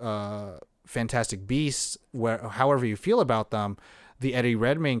like Fantastic Beasts, where however you feel about them, the Eddie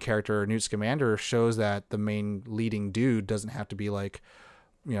Redmayne character, Newt Scamander, shows that the main leading dude doesn't have to be like,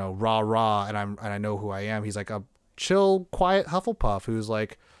 rah, and I know who I am. He's like a chill, quiet Hufflepuff who's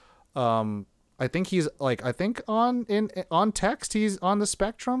like, I think on text he's on the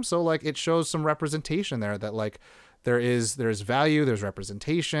spectrum. So like it shows some representation there, that like there's value, there's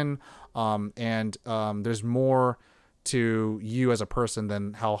representation, and there's more to you as a person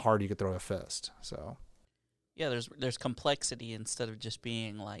than how hard you could throw a fist. So yeah, there's complexity instead of just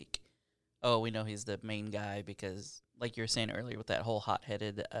being like, oh, we know he's the main guy, because like you were saying earlier with that whole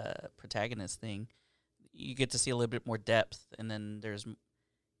hot-headed protagonist thing, you get to see a little bit more depth, and then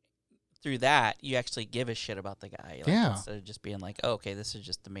through that you actually give a shit about the guy, instead of just being like, oh, okay, this is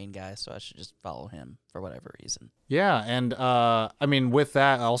just the main guy, so I should just follow him for whatever reason. Yeah, and I mean with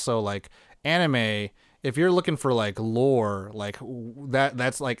that also, like anime, if you're looking for like lore, like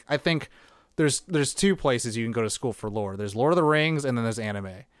that's like, I think there's two places you can go to school for lore. There's Lord of the Rings, and then there's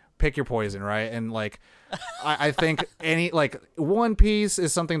anime. Pick your poison, right? And like I think any like One Piece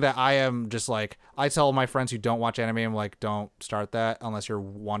is something that I am just like, I tell my friends who don't watch anime, I'm like, don't start that unless you're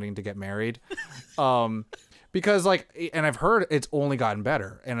wanting to get married. Because like, and I've heard it's only gotten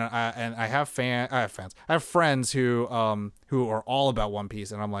better, and I have fans, I have friends who are all about One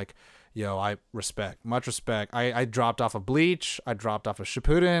Piece, and I'm like, yo, much respect. I dropped off of Bleach. I dropped off of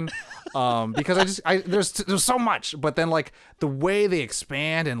Shippuden, because there's so much. But then like the way they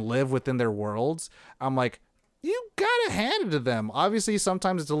expand and live within their worlds, I'm like, you gotta hand it to them. Obviously,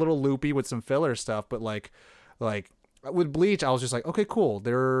 sometimes it's a little loopy with some filler stuff, but like with Bleach, I was just like, okay, cool.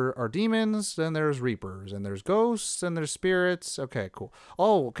 There are demons, then there's Reapers, and there's ghosts, and there's spirits. Okay, cool.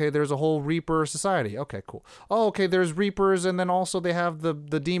 Oh, okay, there's a whole Reaper society. Okay, cool. Oh, okay, there's Reapers, and then also they have the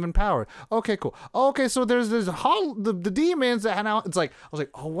demon power. Okay, cool. Oh, okay, so there's the demons, and it's like, I was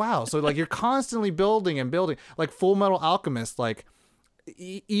like, oh wow. So like you're constantly building and building, like Full Metal Alchemist, like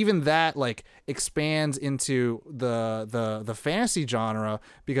even that like expands into the fantasy genre,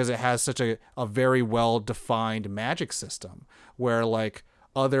 because it has such a very well defined magic system, where like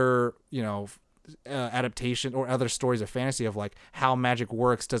other adaptation or other stories of fantasy of like how magic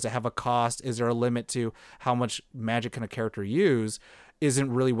works, does it have a cost, is there a limit to how much magic can a character use,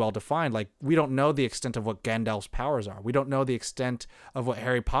 isn't really well defined. Like we don't know the extent of what Gandalf's powers are. We don't know the extent of what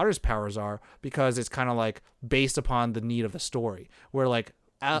Harry Potter's powers are, because it's kind of like based upon the need of the story. Where like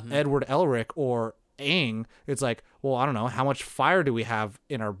Edward Elric or Aang, it's like, well, I don't know, how much fire do we have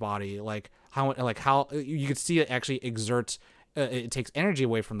in our body? Like how you could see it actually exerts, it takes energy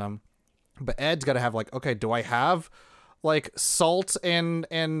away from them. But Ed's got to have like, okay, do I have like salt and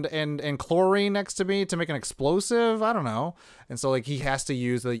chlorine next to me to make an explosive? I don't know. And so like he has to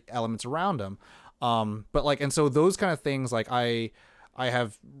use the elements around him. But like, and so those kind of things, like I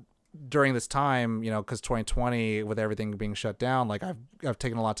have during this time, because 2020 with everything being shut down, like I've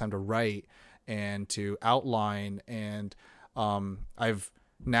taken a lot of time to write and to outline, and I've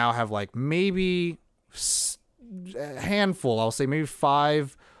now have like maybe a handful, I'll say maybe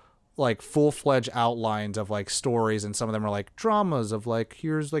 5 like full-fledged outlines of like stories, and some of them are like dramas of like,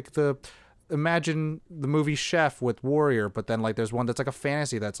 here's like imagine the movie Chef with Warrior, but then like there's one that's like a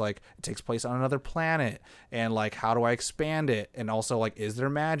fantasy that's like it takes place on another planet, and like how do I expand it, and also like is there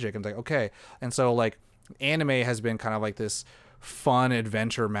magic, and it's like okay. And so like anime has been kind of like this fun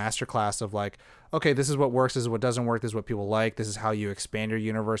adventure masterclass of like, okay, this is what works, this is what doesn't work, this is what people like, this is how you expand your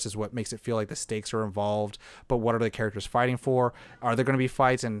universe, this is what makes it feel like the stakes are involved, but what are the characters fighting for? Are there going to be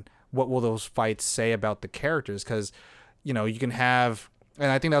fights, and what will those fights say about the characters? Because you can have,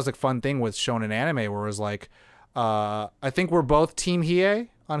 and I think that was the fun thing with shonen anime, where it was like, I think we're both Team Hiei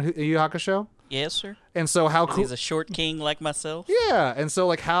on Yu Yu Hakusho. Yes, sir. And so how cool, he's a short king like myself. Yeah, and so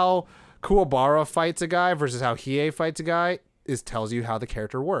like how Kuwabara fights a guy versus how Hiei fights a guy tells you how the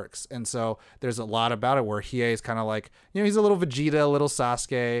character works. And so there's a lot about it where Hiei is kind of like, he's a little Vegeta, a little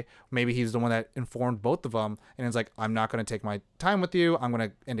Sasuke. Maybe he's the one that informed both of them. And it's like, I'm not going to take my time with you. I'm going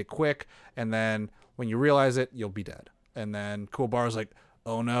to end it quick. And then when you realize it, you'll be dead. And then Kuwabara's like,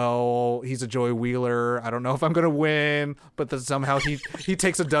 oh no, he's a Joey Wheeler. I don't know if I'm going to win. But then somehow he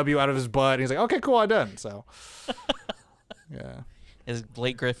takes a W out of his butt. And he's like, okay, cool, I'm done. So, yeah. His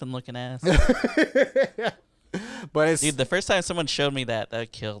Blake Griffin looking ass. But it's Dude, the first time someone showed me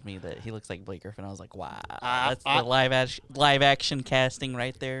that killed me. That he looks like Blake Griffin. I was like, wow, that's the live action casting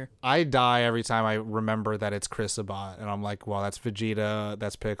right there. I die every time I remember that it's Chris Sabat, and I'm like, wow, that's Vegeta,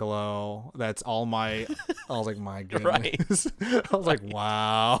 that's Piccolo, that's all my. I was like, my goodness. Right. I was like,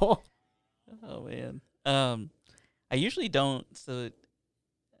 wow. Oh man. I usually don't. So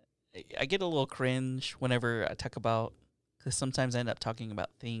I get a little cringe whenever I talk about, because sometimes I end up talking about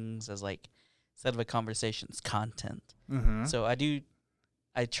things as like, instead of a conversation, it's content. Mm-hmm. So I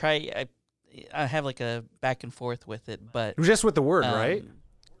have like a back and forth with it, but just with the word, right?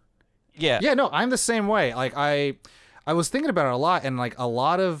 Yeah. Yeah, no, I'm the same way. Like I was thinking about it a lot, and like a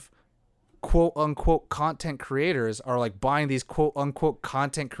lot of quote unquote content creators are like buying these quote unquote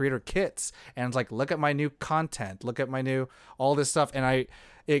content creator kits, and it's like, look at my new content, look at my new all this stuff, and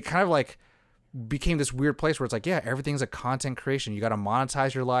it kind of like became this weird place where it's like, yeah, everything's a content creation. You got to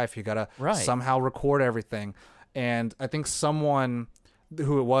monetize your life. You got to somehow record everything. And I think someone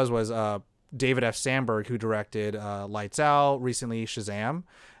who it was David F. Sandberg, who directed Lights Out, recently Shazam.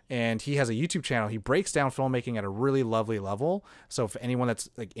 And he has a YouTube channel. He breaks down filmmaking at a really lovely level. So if anyone that's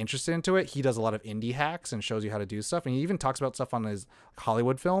like interested into it, he does a lot of indie hacks and shows you how to do stuff. And he even talks about stuff on his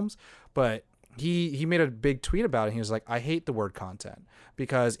Hollywood films. But he made a big tweet about it. He was like, I hate the word content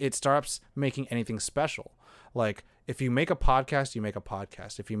because it starts making anything special. Like, if you make a podcast, you make a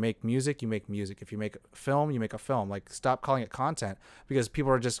podcast. If you make music, you make music. If you make a film, you make a film. Like, stop calling it content, because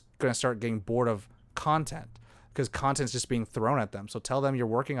people are just going to start getting bored of content, because content's just being thrown at them. So tell them you're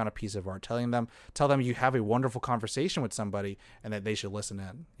working on a piece of art. Tell them you have a wonderful conversation with somebody and that they should listen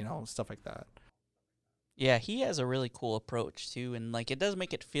in, stuff like that. Yeah, he has a really cool approach too, and like it does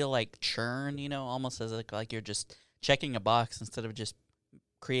make it feel like churn, almost as like you're just checking a box instead of just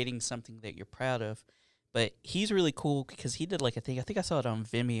creating something that you're proud of. But he's really cool because he did like I think I saw it on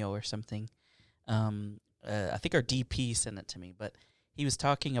Vimeo or something. I think our DP sent it to me, but he was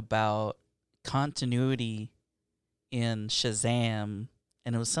talking about continuity in Shazam,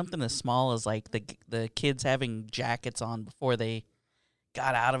 and it was something as small as like the kids having jackets on before they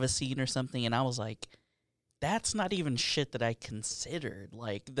got out of a scene or something, and I was like, that's not even shit that I considered.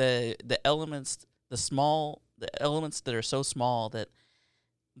 Like the elements, the elements that are so small that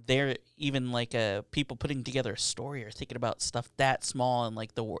they're even like people putting together a story or thinking about stuff that small, and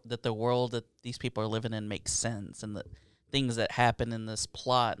like that the world that these people are living in makes sense, and the things that happen in this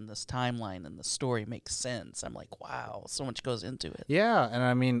plot and this timeline and the story makes sense. I'm like, wow, so much goes into it. Yeah, and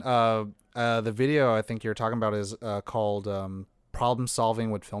I mean, the video I think you're talking about is called Problem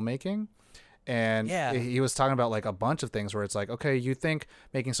Solving with Filmmaking. And he was talking about like a bunch of things where it's like, okay, you think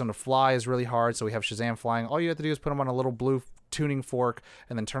making someone fly is really hard, so we have Shazam flying. All you have to do is put him on a little blue tuning fork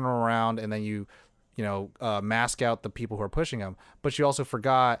and then turn him around, and then you mask out the people who are pushing him. But you also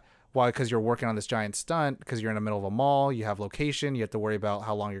forgot why, because you're working on this giant stunt, because you're in the middle of a mall, you have location, you have to worry about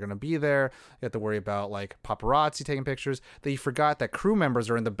how long you're going to be there, you have to worry about like paparazzi taking pictures, that you forgot that crew members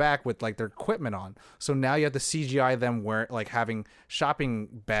are in the back with like their equipment on. So now you have to CGI them having shopping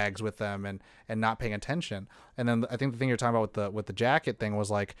bags with them and not paying attention. And then I think the thing you're talking about with the jacket thing was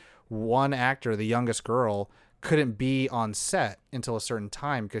like, one actor, the youngest girl, couldn't be on set until a certain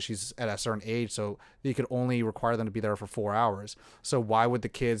time because she's at a certain age, so you could only require them to be there for 4 hours. So why would the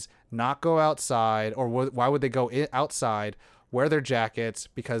kids not go outside, or why would they go outside, wear their jackets,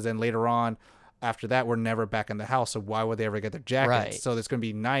 because then later on after that we're never back in the house, so why would they ever get their jackets? Right. So there's going to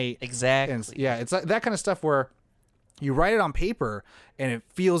be night. Exactly. And yeah, it's like that kind of stuff where you write it on paper and it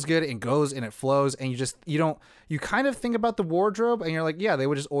feels good and goes and it flows, and you kind of think about the wardrobe and you're like, yeah, they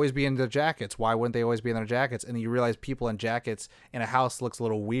would just always be in their jackets. Why wouldn't they always be in their jackets? And then you realize people in jackets in a house looks a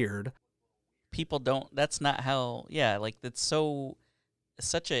little weird. People don't, that's not how, like it's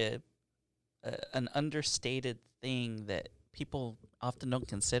such an understated thing that people often don't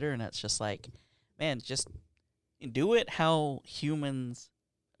consider. And it's just like, man, just do it how humans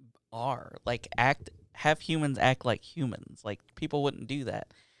are. Like have humans act like humans. Like people wouldn't do that,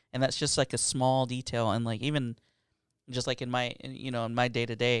 and that's just like a small detail. And like even just like in my day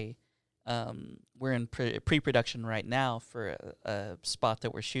to day, we're in pre-production right now for a spot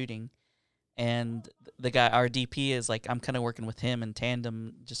that we're shooting, and the guy, our DP, is like, I'm kind of working with him in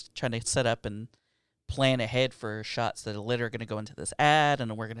tandem, just trying to set up and plan ahead for shots that are later going to go into this ad,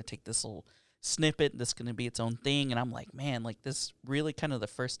 and we're going to take this little snippet that's going to be its own thing. And I'm like, man, like this really kind of the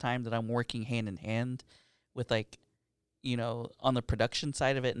first time that I'm working hand in hand with like, on the production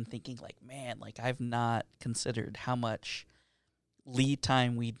side of it, and thinking like, man, like I've not considered how much lead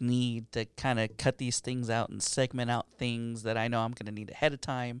time we'd need to kind of cut these things out and segment out things that I know I'm going to need ahead of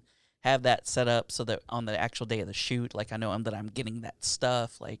time, have that set up so that on the actual day of the shoot, like I know that I'm getting that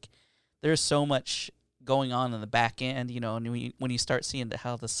stuff. Like there's so much going on in the back end, you know, and when you start seeing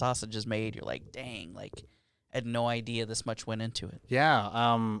how the sausage is made, you're like, dang, like I had no idea this much went into it. Yeah.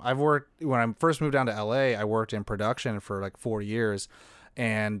 I've worked, when I first moved down to LA, I worked in production for like 4 years.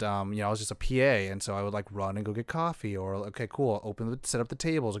 And, you know, I was just a PA. And so I would like run and go get coffee, or, okay, cool, set up the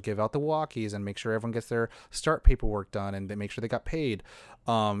tables, or give out the walkies and make sure everyone gets their start paperwork done, and they make sure they got paid,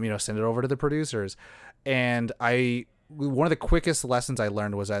 you know, send it over to the producers. And one of the quickest lessons I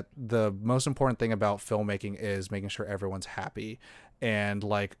learned was that the most important thing about filmmaking is making sure everyone's happy. And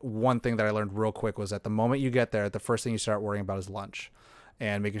like one thing that I learned real quick was that the moment you get there, the first thing you start worrying about is lunch,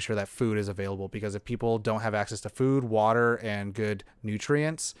 and making sure that food is available. Because if people don't have access to food, water, and good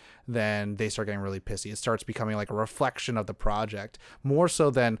nutrients, then they start getting really pissy. It starts becoming like a reflection of the project, more so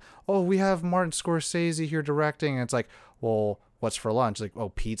than, oh, we have Martin Scorsese here directing. And it's like, well, what's for lunch? Like, oh,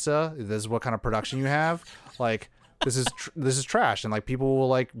 pizza? This is what kind of production you have? Like, this is trash. And like people will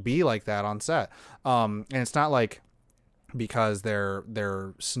like be like that on set. And it's not like because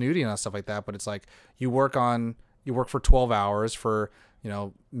they're snooty and stuff like that, but it's like you work for 12 hours for, you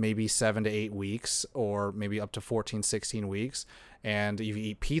know, maybe 7 to 8 weeks, or maybe up to 14, 16 weeks. And if you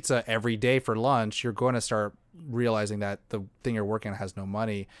eat pizza every day for lunch, you're going to start realizing that the thing you're working on has no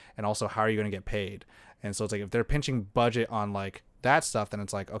money. And also, how are you going to get paid? And so it's like, if they're pinching budget on like that stuff, then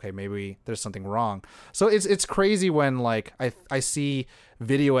it's like, okay, maybe there's something wrong. So it's crazy when like I see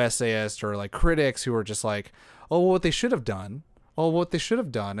video essayists or like critics who are just like, oh, well, what they should have done.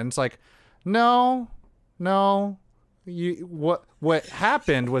 And it's like, no, what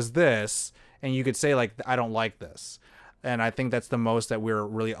happened was this, and you could say like, I don't like this. And I think that's the most that we're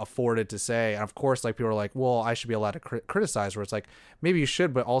really afforded to say. And of course, like people are like, well, I should be allowed to criticize, where it's like, maybe you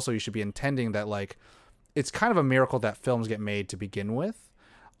should, but also you should be intending that like, it's kind of a miracle that films get made to begin with.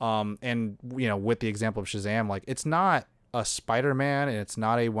 And you know, with the example of Shazam, like it's not a Spider-Man, and it's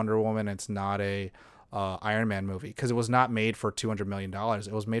not a Wonder Woman, it's not a Iron Man movie, because it was not made for $200 million.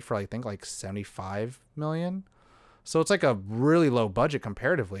 It was made for, I think, like $75 million. So it's like a really low budget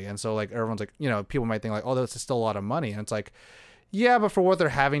comparatively. And so like everyone's like, you know, people might think like, oh, that's still a lot of money. And it's like, yeah, but for what they're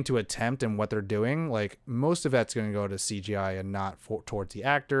having to attempt and what they're doing, like most of that's going to go to CGI and not towards the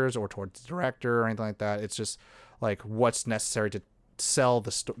actors or towards the director or anything like that. It's just like what's necessary to sell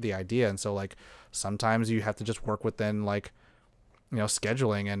the idea. And so like sometimes you have to just work within like, you know,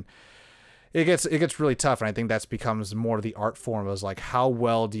 scheduling, and it gets really tough. And I think that's becomes more of the art form, is like, how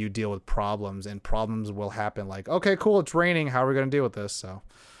well do you deal with problems? And problems will happen like, okay, cool, it's raining, how are we going to deal with this? So,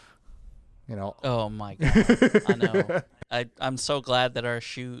 you know. Oh my God. I know. I'm so glad that our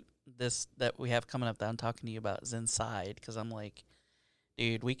shoot that we have coming up that I'm talking to you about is inside, because I'm like,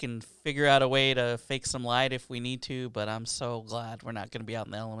 dude, we can figure out a way to fake some light if we need to, but I'm so glad we're not going to be out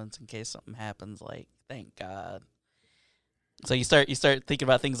in the elements in case something happens. Like, thank God. So you start thinking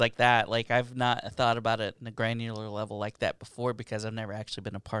about things like that. Like, I've not thought about it in a granular level like that before, because I've never actually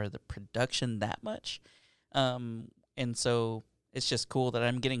been a part of the production that much. And so it's just cool that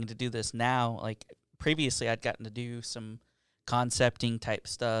I'm getting to do this now. Like, previously I'd gotten to do some concepting type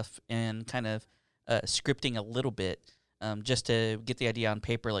stuff and kind of scripting a little bit, just to get the idea on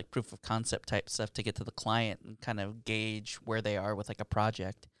paper, like proof of concept type stuff, to get to the client and kind of gauge where they are with like a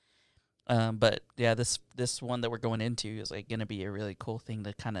project. But yeah, this one that we're going into is like going to be a really cool thing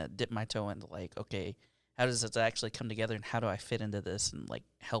to kind of dip my toe into, like, okay, how does this actually come together, and how do I fit into this, and like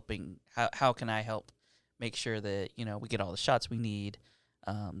how can I help make sure that, you know, we get all the shots we need,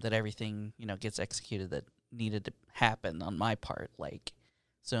 that everything, you know, gets executed that needed to happen on my part. Like,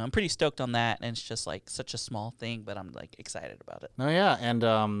 so I'm pretty stoked on that, and it's just like such a small thing, but I'm like excited about it. Oh yeah, and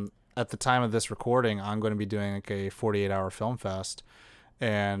at the time of this recording, I'm going to be doing like a 48-hour film fest.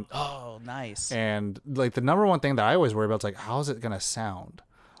 And oh, nice. And like the number one thing that I always worry about is like, how is it gonna sound?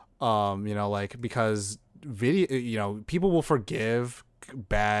 You know, like, because video, you know, people will forgive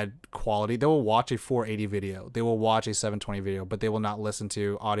bad quality. They will watch a 480 video, they will watch a 720 video, but they will not listen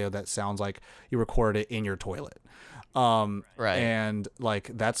to audio that sounds like you recorded it in your toilet. Right. And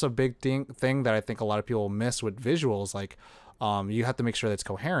like that's a big thing that I think a lot of people miss with visuals. Like, you have to make sure that it's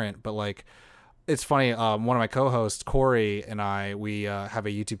coherent, but like, it's funny. One of my co-hosts, Corey, and we have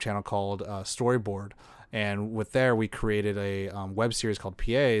a YouTube channel called Storyboard, and with there we created a web series called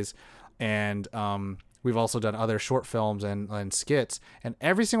PAs, and we've also done other short films and skits. And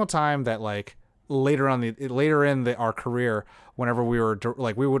every single time that like later in our career, whenever we were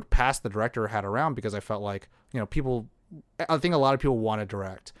like, we would pass the director hat around, because I felt like, you know, I think a lot of people want to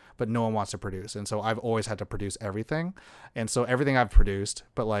direct, but no one wants to produce. And so I've always had to produce everything. And so everything I've produced,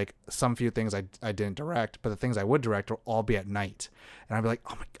 but like some few things I didn't direct, but the things I would direct will all be at night. And I'd be like,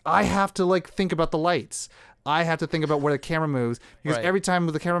 oh my, I have to like think about the lights. I have to think about where the camera moves, because every time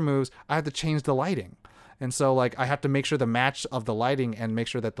the camera moves, I have to change the lighting. And so like I have to make sure the match of the lighting and make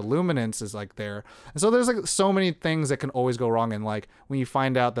sure that the luminance is like there. And so there's like so many things that can always go wrong. And like when you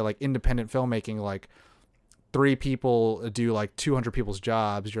find out that like independent filmmaking, like 3 people do like 200 people's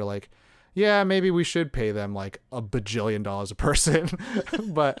jobs, you're like, yeah, maybe we should pay them like $1 bajillion a person.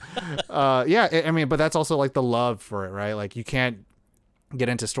 But yeah, I mean, but that's also like the love for it, right? Like you can't get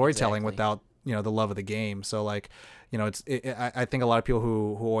into storytelling without, you know, the love of the game. So like, you know, I think a lot of people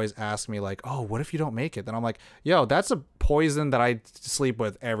who always ask me like, oh, what if you don't make it? Then I'm like, yo, that's a poison that I sleep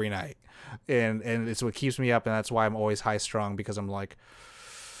with every night. And it's what keeps me up. And that's why I'm always high strung, because I'm like,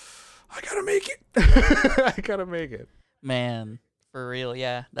 I gotta make it. I gotta make it. Man, for real,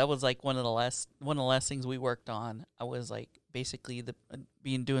 yeah. That was like one of the last things we worked on. I was like basically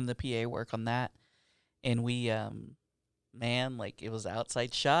doing the PA work on that, and we man, like it was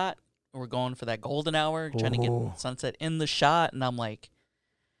outside shot. We're going for that golden hour, trying to get sunset in the shot, and I'm like,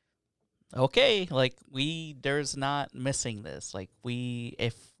 okay, like there's not missing this. Like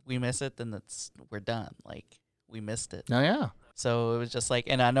if we miss it, then we're done. Like we missed it. Oh yeah. So it was just like,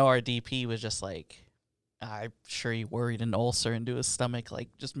 and I know our DP was just like, I'm sure he worried an ulcer into his stomach, like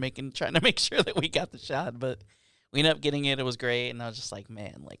just trying to make sure that we got the shot. But we ended up getting it. It was great. And I was just like,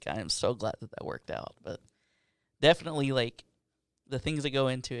 man, like I am so glad that worked out. But definitely like the things that go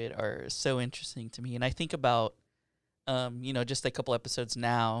into it are so interesting to me. And I think about, you know, just a couple episodes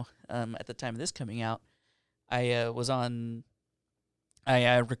now, at the time of this coming out, I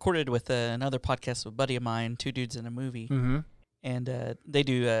recorded with another podcast with a buddy of mine, Two Dudes in a Movie. Mm-hmm. And they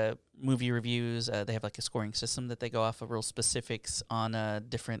do movie reviews. They have like a scoring system that they go off of real specifics on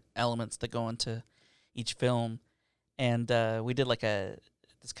different elements that go into each film. And we did like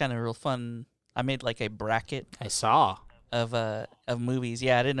this kind of real fun. I made like a bracket. I saw of movies.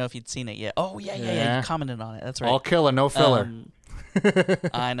 Yeah, I didn't know if you'd seen it yet. Oh yeah. You commented on it. That's right. All killer, no filler.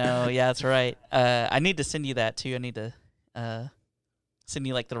 I know. Yeah, that's right. I need to send you that too. I need to send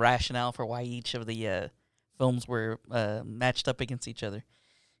you like the rationale for why each of the films were matched up against each other.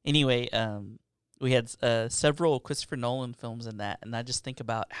 Anyway, we had several Christopher Nolan films in that, and I just think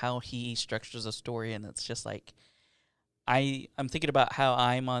about how he structures a story, and it's just like I'm thinking about how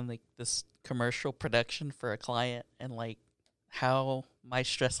I'm on like this commercial production for a client, and like how my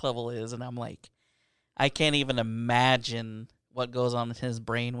stress level is, and I'm like, I can't even imagine what goes on in his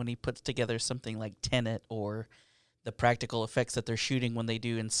brain when he puts together something like Tenet, or the practical effects that they're shooting when they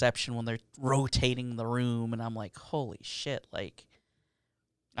do Inception, when they're rotating the room. And I'm like, holy shit. Like,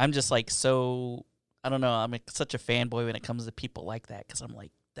 I'm just like, so, I don't know. I'm like such a fanboy when it comes to people like that. 'Cause I'm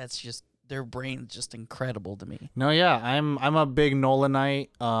like, that's just, their brain's just incredible to me. No, yeah, I'm a big Nolanite.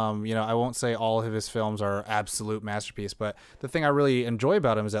 You know, I won't say all of his films are absolute masterpiece, but the thing I really enjoy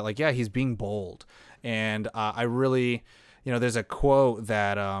about him is that, like, yeah, he's being bold. And I really, you know, there's a quote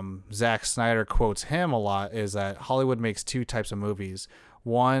that Zack Snyder quotes him a lot, is that Hollywood makes 2 types of movies.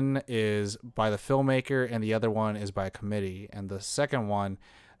 One is by the filmmaker and the other one is by a committee. And the second one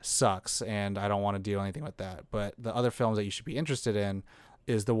sucks, and I don't want to deal anything with that. But the other films that you should be interested in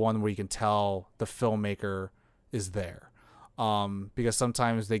is the one where you can tell the filmmaker is there. Because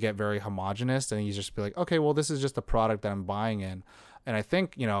sometimes they get very homogenous and you just be like, okay, well, this is just the product that I'm buying in. And I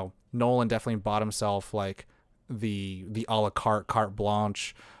think, you know, Nolan definitely bought himself like the a la carte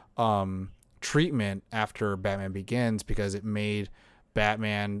blanche treatment after Batman Begins, because it made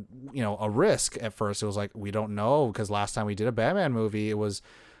Batman, you know, a risk at first. It was like, we don't know, because last time we did a Batman movie, it was,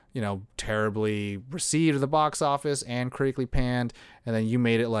 you know, terribly received at the box office and critically panned, and then you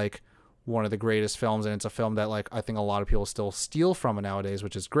made it like one of the greatest films, and it's a film that like I think a lot of people still steal from it nowadays,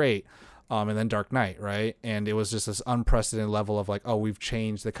 which is great. And then Dark Knight, right? And it was just this unprecedented level of like, oh, we've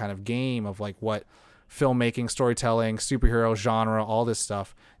changed the kind of game of like what filmmaking, storytelling, superhero genre, all this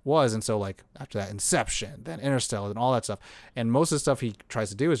stuff was. And so like after that, Inception, then Interstellar, and all that stuff. And most of the stuff he tries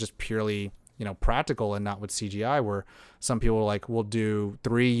to do is just purely, you know, practical and not with CGI, where some people like will do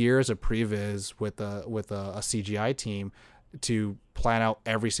 3 years of previs with a CGI team to plan out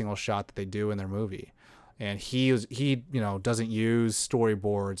every single shot that they do in their movie. And he you know, doesn't use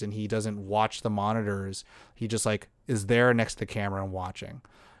storyboards, and he doesn't watch the monitors. He just like is there next to the camera and watching.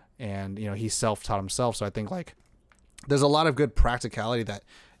 And, you know, he self-taught himself. So I think like there's a lot of good practicality that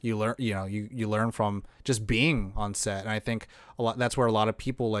you learn, you know, you learn from just being on set. And I think that's where a lot of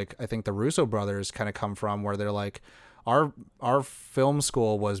people, like, I think the Russo brothers kind of come from, where they're like, our film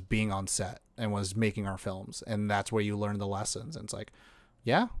school was being on set and was making our films. And that's where you learn the lessons. And it's like,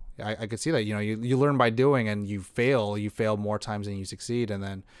 yeah, I could see that. You know, you learn by doing, and you fail more times than you succeed. And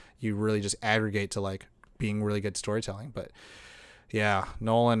then you really just aggregate to like being really good storytelling. But yeah,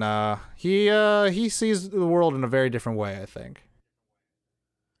 Nolan, he sees the world in a very different way, I think.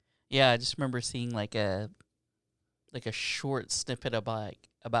 Yeah, I just remember seeing like a short snippet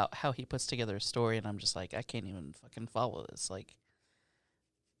about how he puts together a story, and I'm just like, I can't even fucking follow this. Like,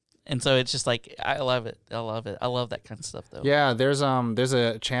 and so it's just like I love it. I love it. I love that kind of stuff though. Yeah, there's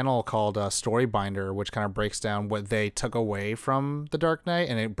a channel called Storybinder, which kind of breaks down what they took away from The Dark Knight,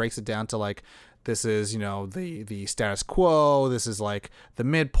 and it breaks it down to like, this is, you know, the status quo, this is like the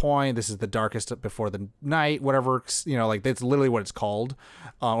midpoint, this is the darkest before the night, whatever, you know, like that's literally what it's called,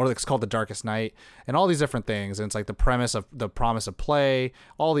 or it's called The Darkest Night, and all these different things, and it's like the promise of play,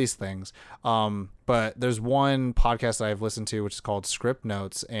 all these things. But there's one podcast that I've listened to which is called Script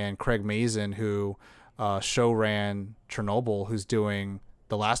Notes, and Craig Mazin, who show ran Chernobyl, who's doing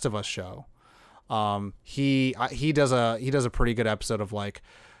the Last of Us show. He does a pretty good episode of like,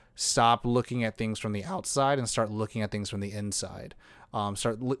 stop looking at things from the outside and start looking at things from the inside.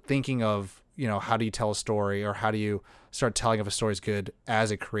 Thinking of, you know, how do you tell a story, or how do you start telling if a story is good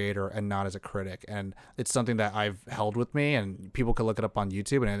as a creator and not as a critic. And it's something that I've held with me, and people could look it up on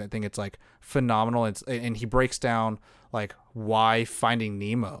YouTube, and I think it's like phenomenal. And he breaks down like why Finding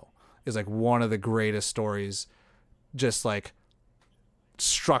Nemo is like one of the greatest stories, just like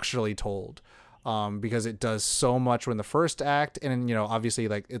structurally told, because it does so much in the first act, and you know, obviously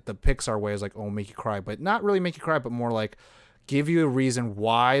like the Pixar way is like, oh, make you cry, but not really make you cry, but more like give you a reason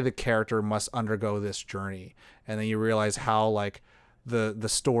why the character must undergo this journey, and then you realize how like the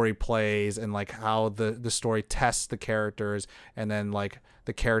story plays, and like how the story tests the characters, and then like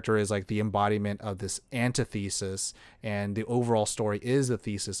the character is like the embodiment of this antithesis, and the overall story is the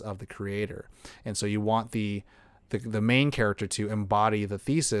thesis of the creator. And so you want the main character to embody the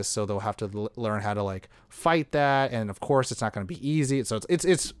thesis, so they'll have to learn how to like fight that, and of course it's not going to be easy. So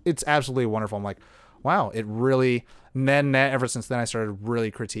it's absolutely wonderful. I'm like, wow, it really. And then ever since then I started really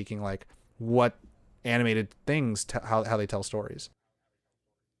critiquing like what animated things how they tell stories.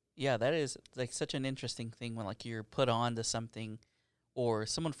 Yeah, that is like such an interesting thing when like you're put on to something, or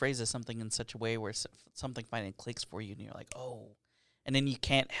someone phrases something in such a way where something finally clicks for you, and you're like, oh, and then you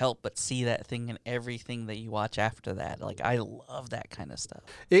can't help but see that thing in everything that you watch after that. Like, I love that kind of stuff.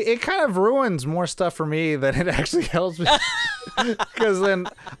 It kind of ruins more stuff for me than it actually helps me, because then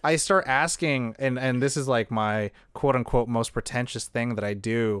I start asking, and this is like my quote unquote most pretentious thing that I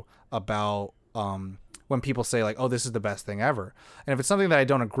do about when people say like, oh, this is the best thing ever. And if it's something that I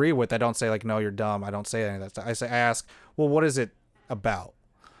don't agree with, I don't say like, no, you're dumb. I don't say any of that stuff. I ask, well, what is it about?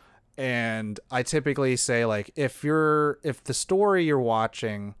 And I typically say like, if the story you're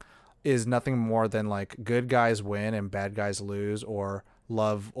watching is nothing more than like good guys win and bad guys lose, or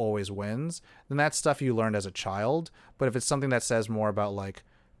love always wins, then that's stuff you learned as a child. But if it's something that says more about like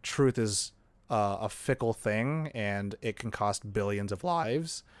truth is a fickle thing and it can cost billions of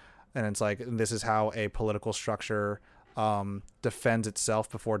lives, and it's like, this is how a political structure defends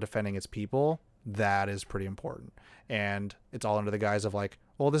itself before defending its people, that is pretty important. And it's all under the guise of like,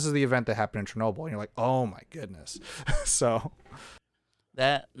 well, this is the event that happened in Chernobyl, and you're like, oh my goodness. So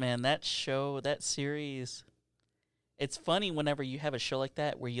That show, that series, it's funny whenever you have a show like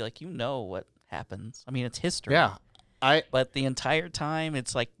that where you know what happens. I mean, it's history. yeah, But the entire time,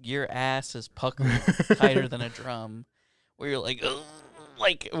 it's like your ass is puckered tighter than a drum, where you're like, ugh,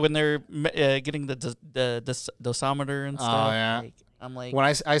 like when they're getting the dosimeter and stuff. oh yeah. Like, I'm like, When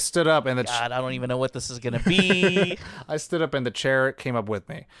I stood up and God, I don't even know what this is gonna be. I stood up and the chair came up with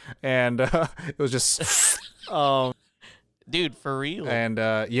me, and it was just Dude, for real. and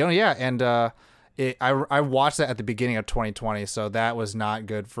you know, yeah, and I watched that at the beginning of 2020, so that was not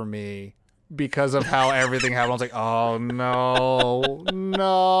good for me because of how everything happened. I was like, oh no,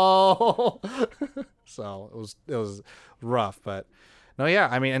 no. So it was rough, but no, yeah.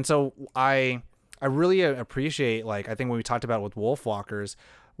 I mean, and so I really appreciate, like, I think when we talked about it with Wolfwalkers,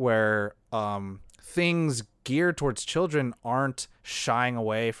 where things geared towards children aren't shying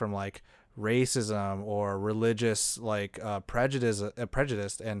away from like racism or religious like prejudice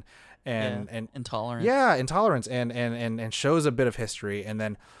and intolerance. Yeah, intolerance, and shows a bit of history, and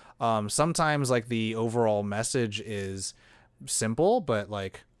then sometimes like the overall message is simple, but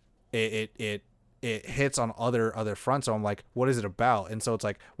like it hits on other fronts. So I'm like, what is it about? And so it's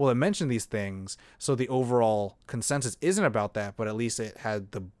like, well, it mentioned these things, so the overall consensus isn't about that, but at least it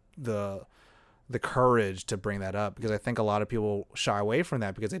had the courage to bring that up, because I think a lot of people shy away from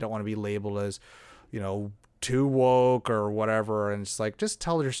that because they don't want to be labeled as, you know, too woke or whatever. And it's like, just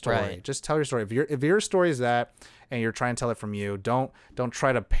tell your story. Right. Just tell your story. If your story is that, and you're trying to tell it from you, don't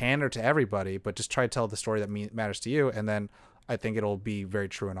try to pander to everybody, but just try to tell the story that matters to you. And then I think it'll be very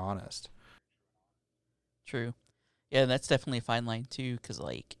true and honest. True. Yeah, and that's definitely a fine line too, because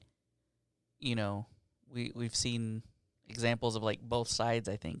like, you know, we've seen examples of like both sides.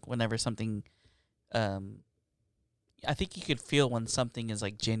 I think whenever something, um, I think you could feel when something is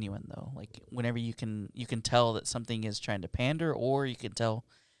like genuine though. Like whenever you can tell that something is trying to pander, or you can tell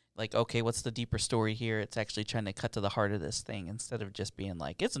like, okay, what's the deeper story here? It's actually trying to cut to the heart of this thing instead of just being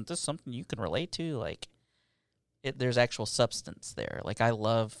like, isn't this something you can relate to? Like, there's actual substance there. Like, I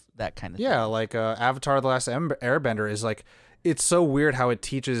love that kind of Yeah, thing. like Avatar: The Last Airbender is like, it's so weird how it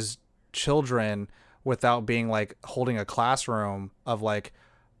teaches children without being like holding a classroom of like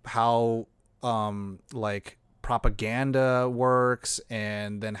how like propaganda works,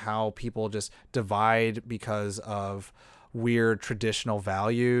 and then how people just divide because of weird traditional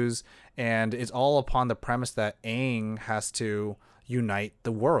values, and it's all upon the premise that Aang has to unite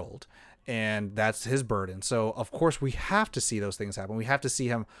the world, and that's his burden. So of course we have to see those things happen. We have to see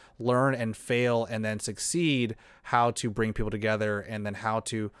him learn and fail and then succeed, how to bring people together, and then how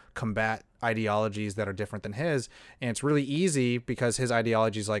to combat ideologies that are different than his. And it's really easy because his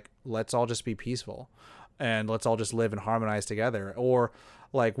ideology is like, let's all just be peaceful and let's all just live and harmonize together. Or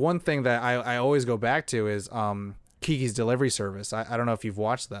like one thing that I always go back to is Kiki's Delivery Service. I don't know if you've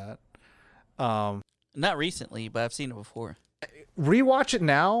watched that. Not recently, but I've seen it before. Rewatch it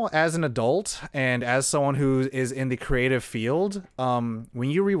now as an adult and as someone who is in the creative field. When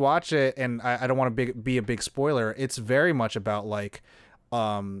you rewatch it, and I don't want to be a big spoiler, it's very much about like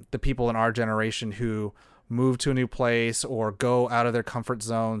the people in our generation who move to a new place or go out of their comfort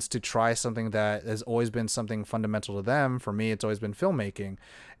zones to try something that has always been something fundamental to them. For me, it's always been filmmaking,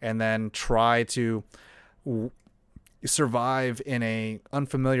 and then try to survive in a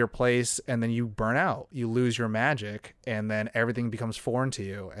unfamiliar place, and then you burn out, you lose your magic, and then everything becomes foreign to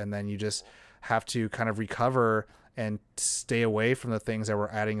you, and then you just have to kind of recover and stay away from the things that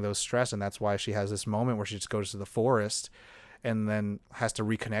were adding those stress. And that's why she has this moment where she just goes to the forest and then has to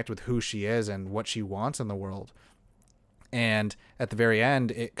reconnect with who she is and what she wants in the world. And at the very end,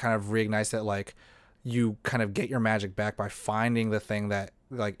 it kind of reignites that, like, you kind of get your magic back by finding the thing that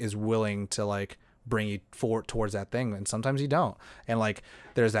like is willing to like bring you forward towards that thing, and sometimes you don't. And like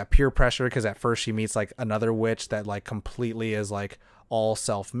there's that peer pressure because at first she meets like another witch that like completely is like all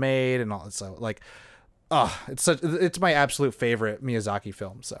self-made and all. So like it's my absolute favorite Miyazaki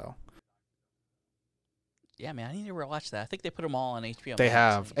film. So Yeah, man, I need to rewatch that. I think they put them all on HBO they Max.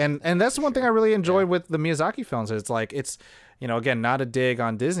 have, and that's the one thing I really enjoyed with the Miyazaki films. It's like, it's, you know, again, not a dig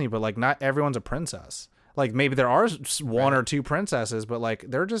on Disney, but like not everyone's a princess. Like maybe there are one or two princesses, but like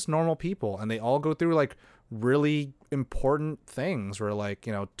they're just normal people, and they all go through like really important things. Where like,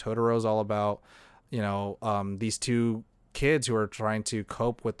 you know, Totoro's all about, you know, these two kids who are trying to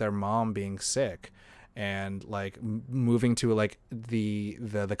cope with their mom being sick, and like moving to like the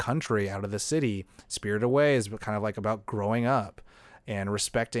country out of the city. Spirited Away is kind of like about growing up and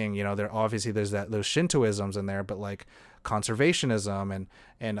respecting, you know, there obviously there's those Shintoisms in there, but like conservationism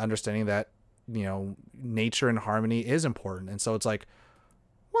and understanding that, you know, nature and harmony is important. And so it's like,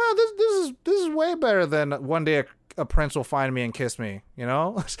 wow, this is way better than one day a prince will find me and kiss me, you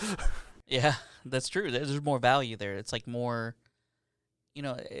know. Yeah, that's true. There's more value there. It's like more,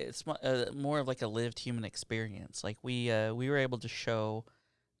 it's more of like a lived human experience. Like we were able to show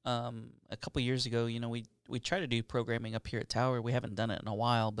a couple years ago. You know, we try to do programming up here at Tower. We haven't done it in a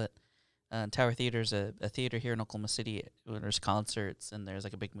while, but Tower Theater is a theater here in Oklahoma City where there's concerts and there's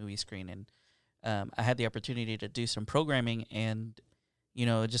like a big movie screen. And I had the opportunity to do some programming, and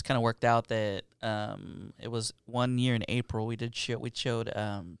it just kind of worked out that it was one year in April we showed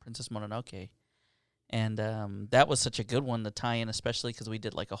Princess Mononoke, and that was such a good one to tie in, especially because we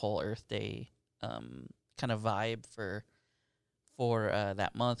did like a whole Earth Day kind of vibe for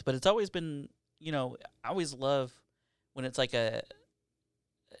that month. But it's always been, I always love when it's like an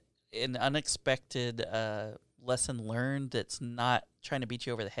unexpected lesson learned that's not trying to beat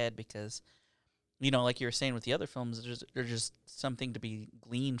you over the head, because like you were saying with the other films, there's just something to be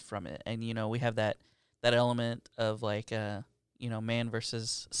gleaned from it. And, we have that element of like, man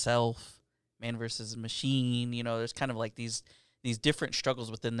versus self, man versus machine. There's kind of like these different struggles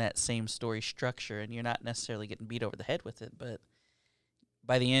within that same story structure, and you're not necessarily getting beat over the head with it, but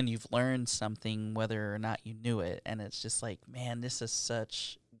by the end you've learned something whether or not you knew it. And it's just like, man, this is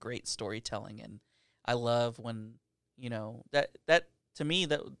such great storytelling. And I love when, that to me,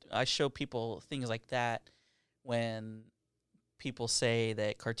 that I show people things like that when people say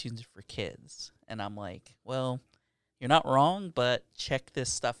that cartoons are for kids, and I'm like, well, you're not wrong, but check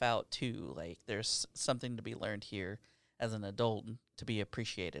this stuff out too. Like, there's something to be learned here as an adult, to be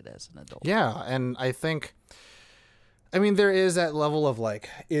appreciated as an adult. Yeah, and I think, I mean, there is that level of like,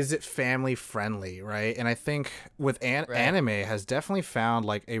 is it family friendly, right? And I think with anime has definitely found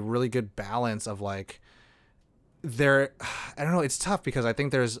like a really good balance of like, there, I don't know, it's tough because I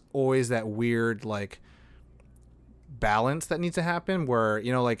think there's always that weird like balance that needs to happen where,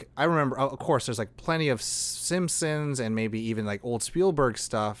 you know, like I remember, of course, there's like plenty of Simpsons and maybe even like old Spielberg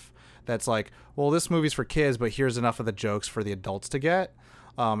stuff that's like, well, this movie's for kids, but here's enough of the jokes for the adults to get.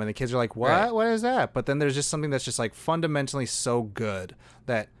 And the kids are like, what? Right. What is that? But then there's just something that's just like fundamentally so good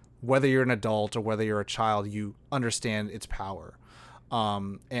that whether you're an adult or whether you're a child, you understand its power.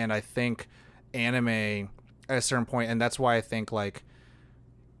 And I think anime at a certain point, and that's why I think like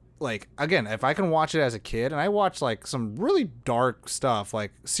again, if I can watch it as a kid, and I watch like some really dark stuff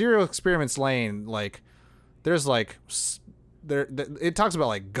like Serial Experiments Lane, like there's like it talks about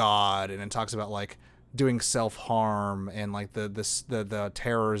like God, and it talks about like doing self-harm and like the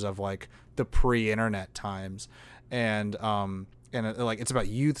terrors of like the pre-internet times, and like it's about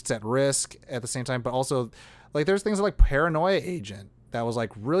youth that's at risk at the same time, but also like there's things like Paranoia Agent that was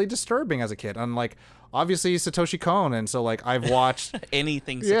like really disturbing as a kid, and like obviously Satoshi Kon, and so like I've watched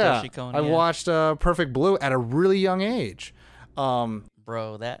anything Satoshi Kon. I've watched Perfect Blue at a really young age.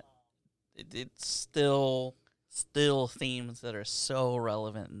 Bro, that it's still themes that are so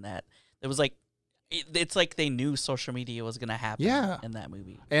relevant in that. It was like it's like they knew social media was gonna happen in that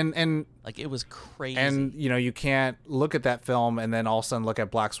movie. And like it was crazy. And you know, you can't look at that film and then all of a sudden look at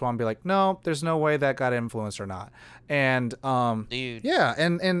Black Swan and be like, no, there's no way that got influenced or not. And dude, yeah,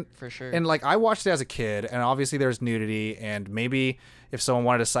 and for sure. And like I watched it as a kid, and obviously there's nudity, and maybe if someone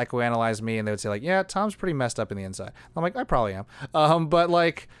wanted to psychoanalyze me and they would say like, yeah, Tom's pretty messed up in the inside, I'm like, I probably am. But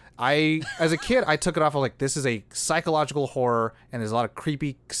like as a kid, I took it off of like, this is a psychological horror and there's a lot of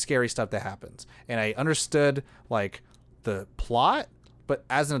creepy, scary stuff that happens. And I understood like the plot, but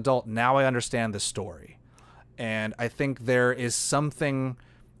as an adult, now I understand the story. And I think there is something,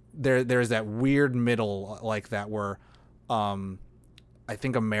 there's that weird middle like that where I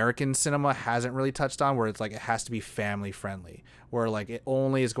think American cinema hasn't really touched on, where it's like it has to be family friendly, where like it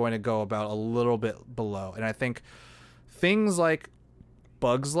only is going to go about a little bit below. And I think things like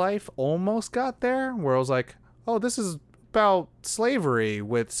Bug's Life almost got there, where I was like, oh, this is about slavery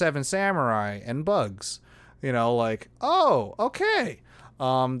with Seven Samurai and bugs, you know, like, oh, okay,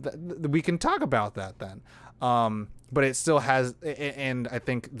 we can talk about that then. But it still has, and I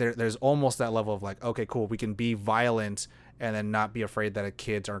think there's almost that level of like, okay, cool, we can be violent and then not be afraid that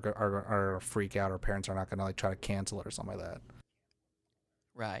kids are freak out or parents are not going to like try to cancel it or something like that.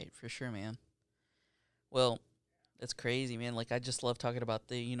 Right, for sure, man. Well, that's crazy, man. Like, I just love talking about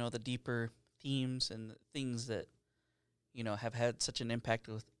the, you know, the deeper themes and the things that, you know, have had such an impact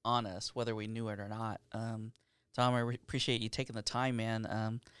on us, whether we knew it or not. Tom, I appreciate you taking the time,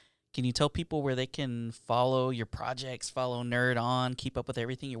 man. Can you tell people where they can follow your projects, follow Nerd On, keep up with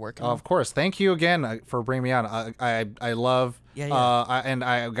everything you're working on? Of course. Thank you again for bringing me on. I love, and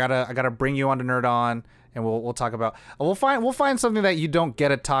I gotta bring you on to Nerd On. And we'll talk about, we'll find something that you don't get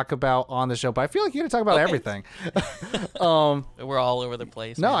to talk about on the show, but I feel like you get to talk about everything. We're all over the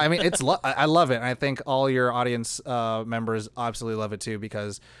place. No, man. I mean I love it, and I think all your audience members absolutely love it too,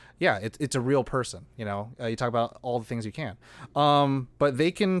 because yeah, it's a real person. You know, you talk about all the things you can. But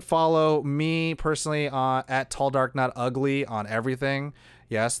they can follow me personally at Tall Dark Not Ugly on everything.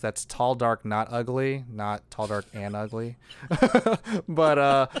 Yes, that's Tall Dark Not Ugly, not Tall Dark and Ugly. But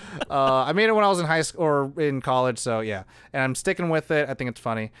I made it when I was in high school or in college, so yeah. And I'm sticking with it. I think it's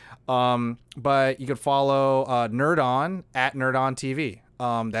funny. But you could follow Nerd On at Nerd On TV.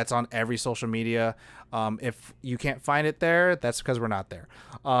 That's on every social media. If you can't find it there, that's because we're not there.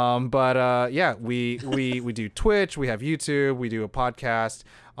 But yeah, we do Twitch, we have YouTube, we do a podcast.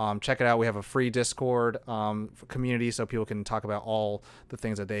 Check it out. We have a free Discord community so people can talk about all the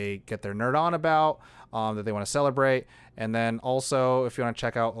things that they get their nerd on about, that they want to celebrate. And then also, if you want to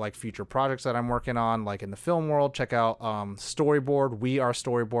check out like future projects that I'm working on, like in the film world, check out Storyboard,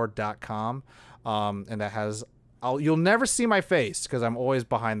 wearestoryboard.com. And that has, you'll never see my face because I'm always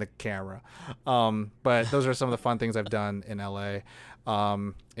behind the camera. But those are some of the fun things I've done in LA.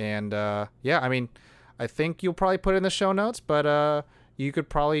 Yeah, I mean, I think you'll probably put it in the show notes, but you could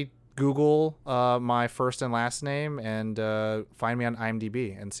probably Google my first and last name and find me on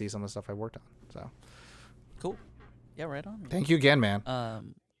IMDb and see some of the stuff I've worked on. So cool. Yeah, right on. Man. Thank you again, man.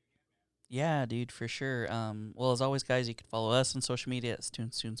 Yeah, dude, for sure. Well, as always, guys, you can follow us on social media at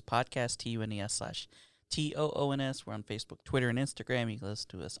Toonsoons Podcast, TUNES/TOONS. We're on Facebook, Twitter, and Instagram. You can listen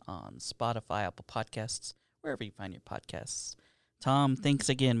to us on Spotify, Apple Podcasts, wherever you find your podcasts. Tom, thanks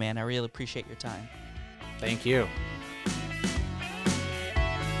again, man. I really appreciate your time. Thank you.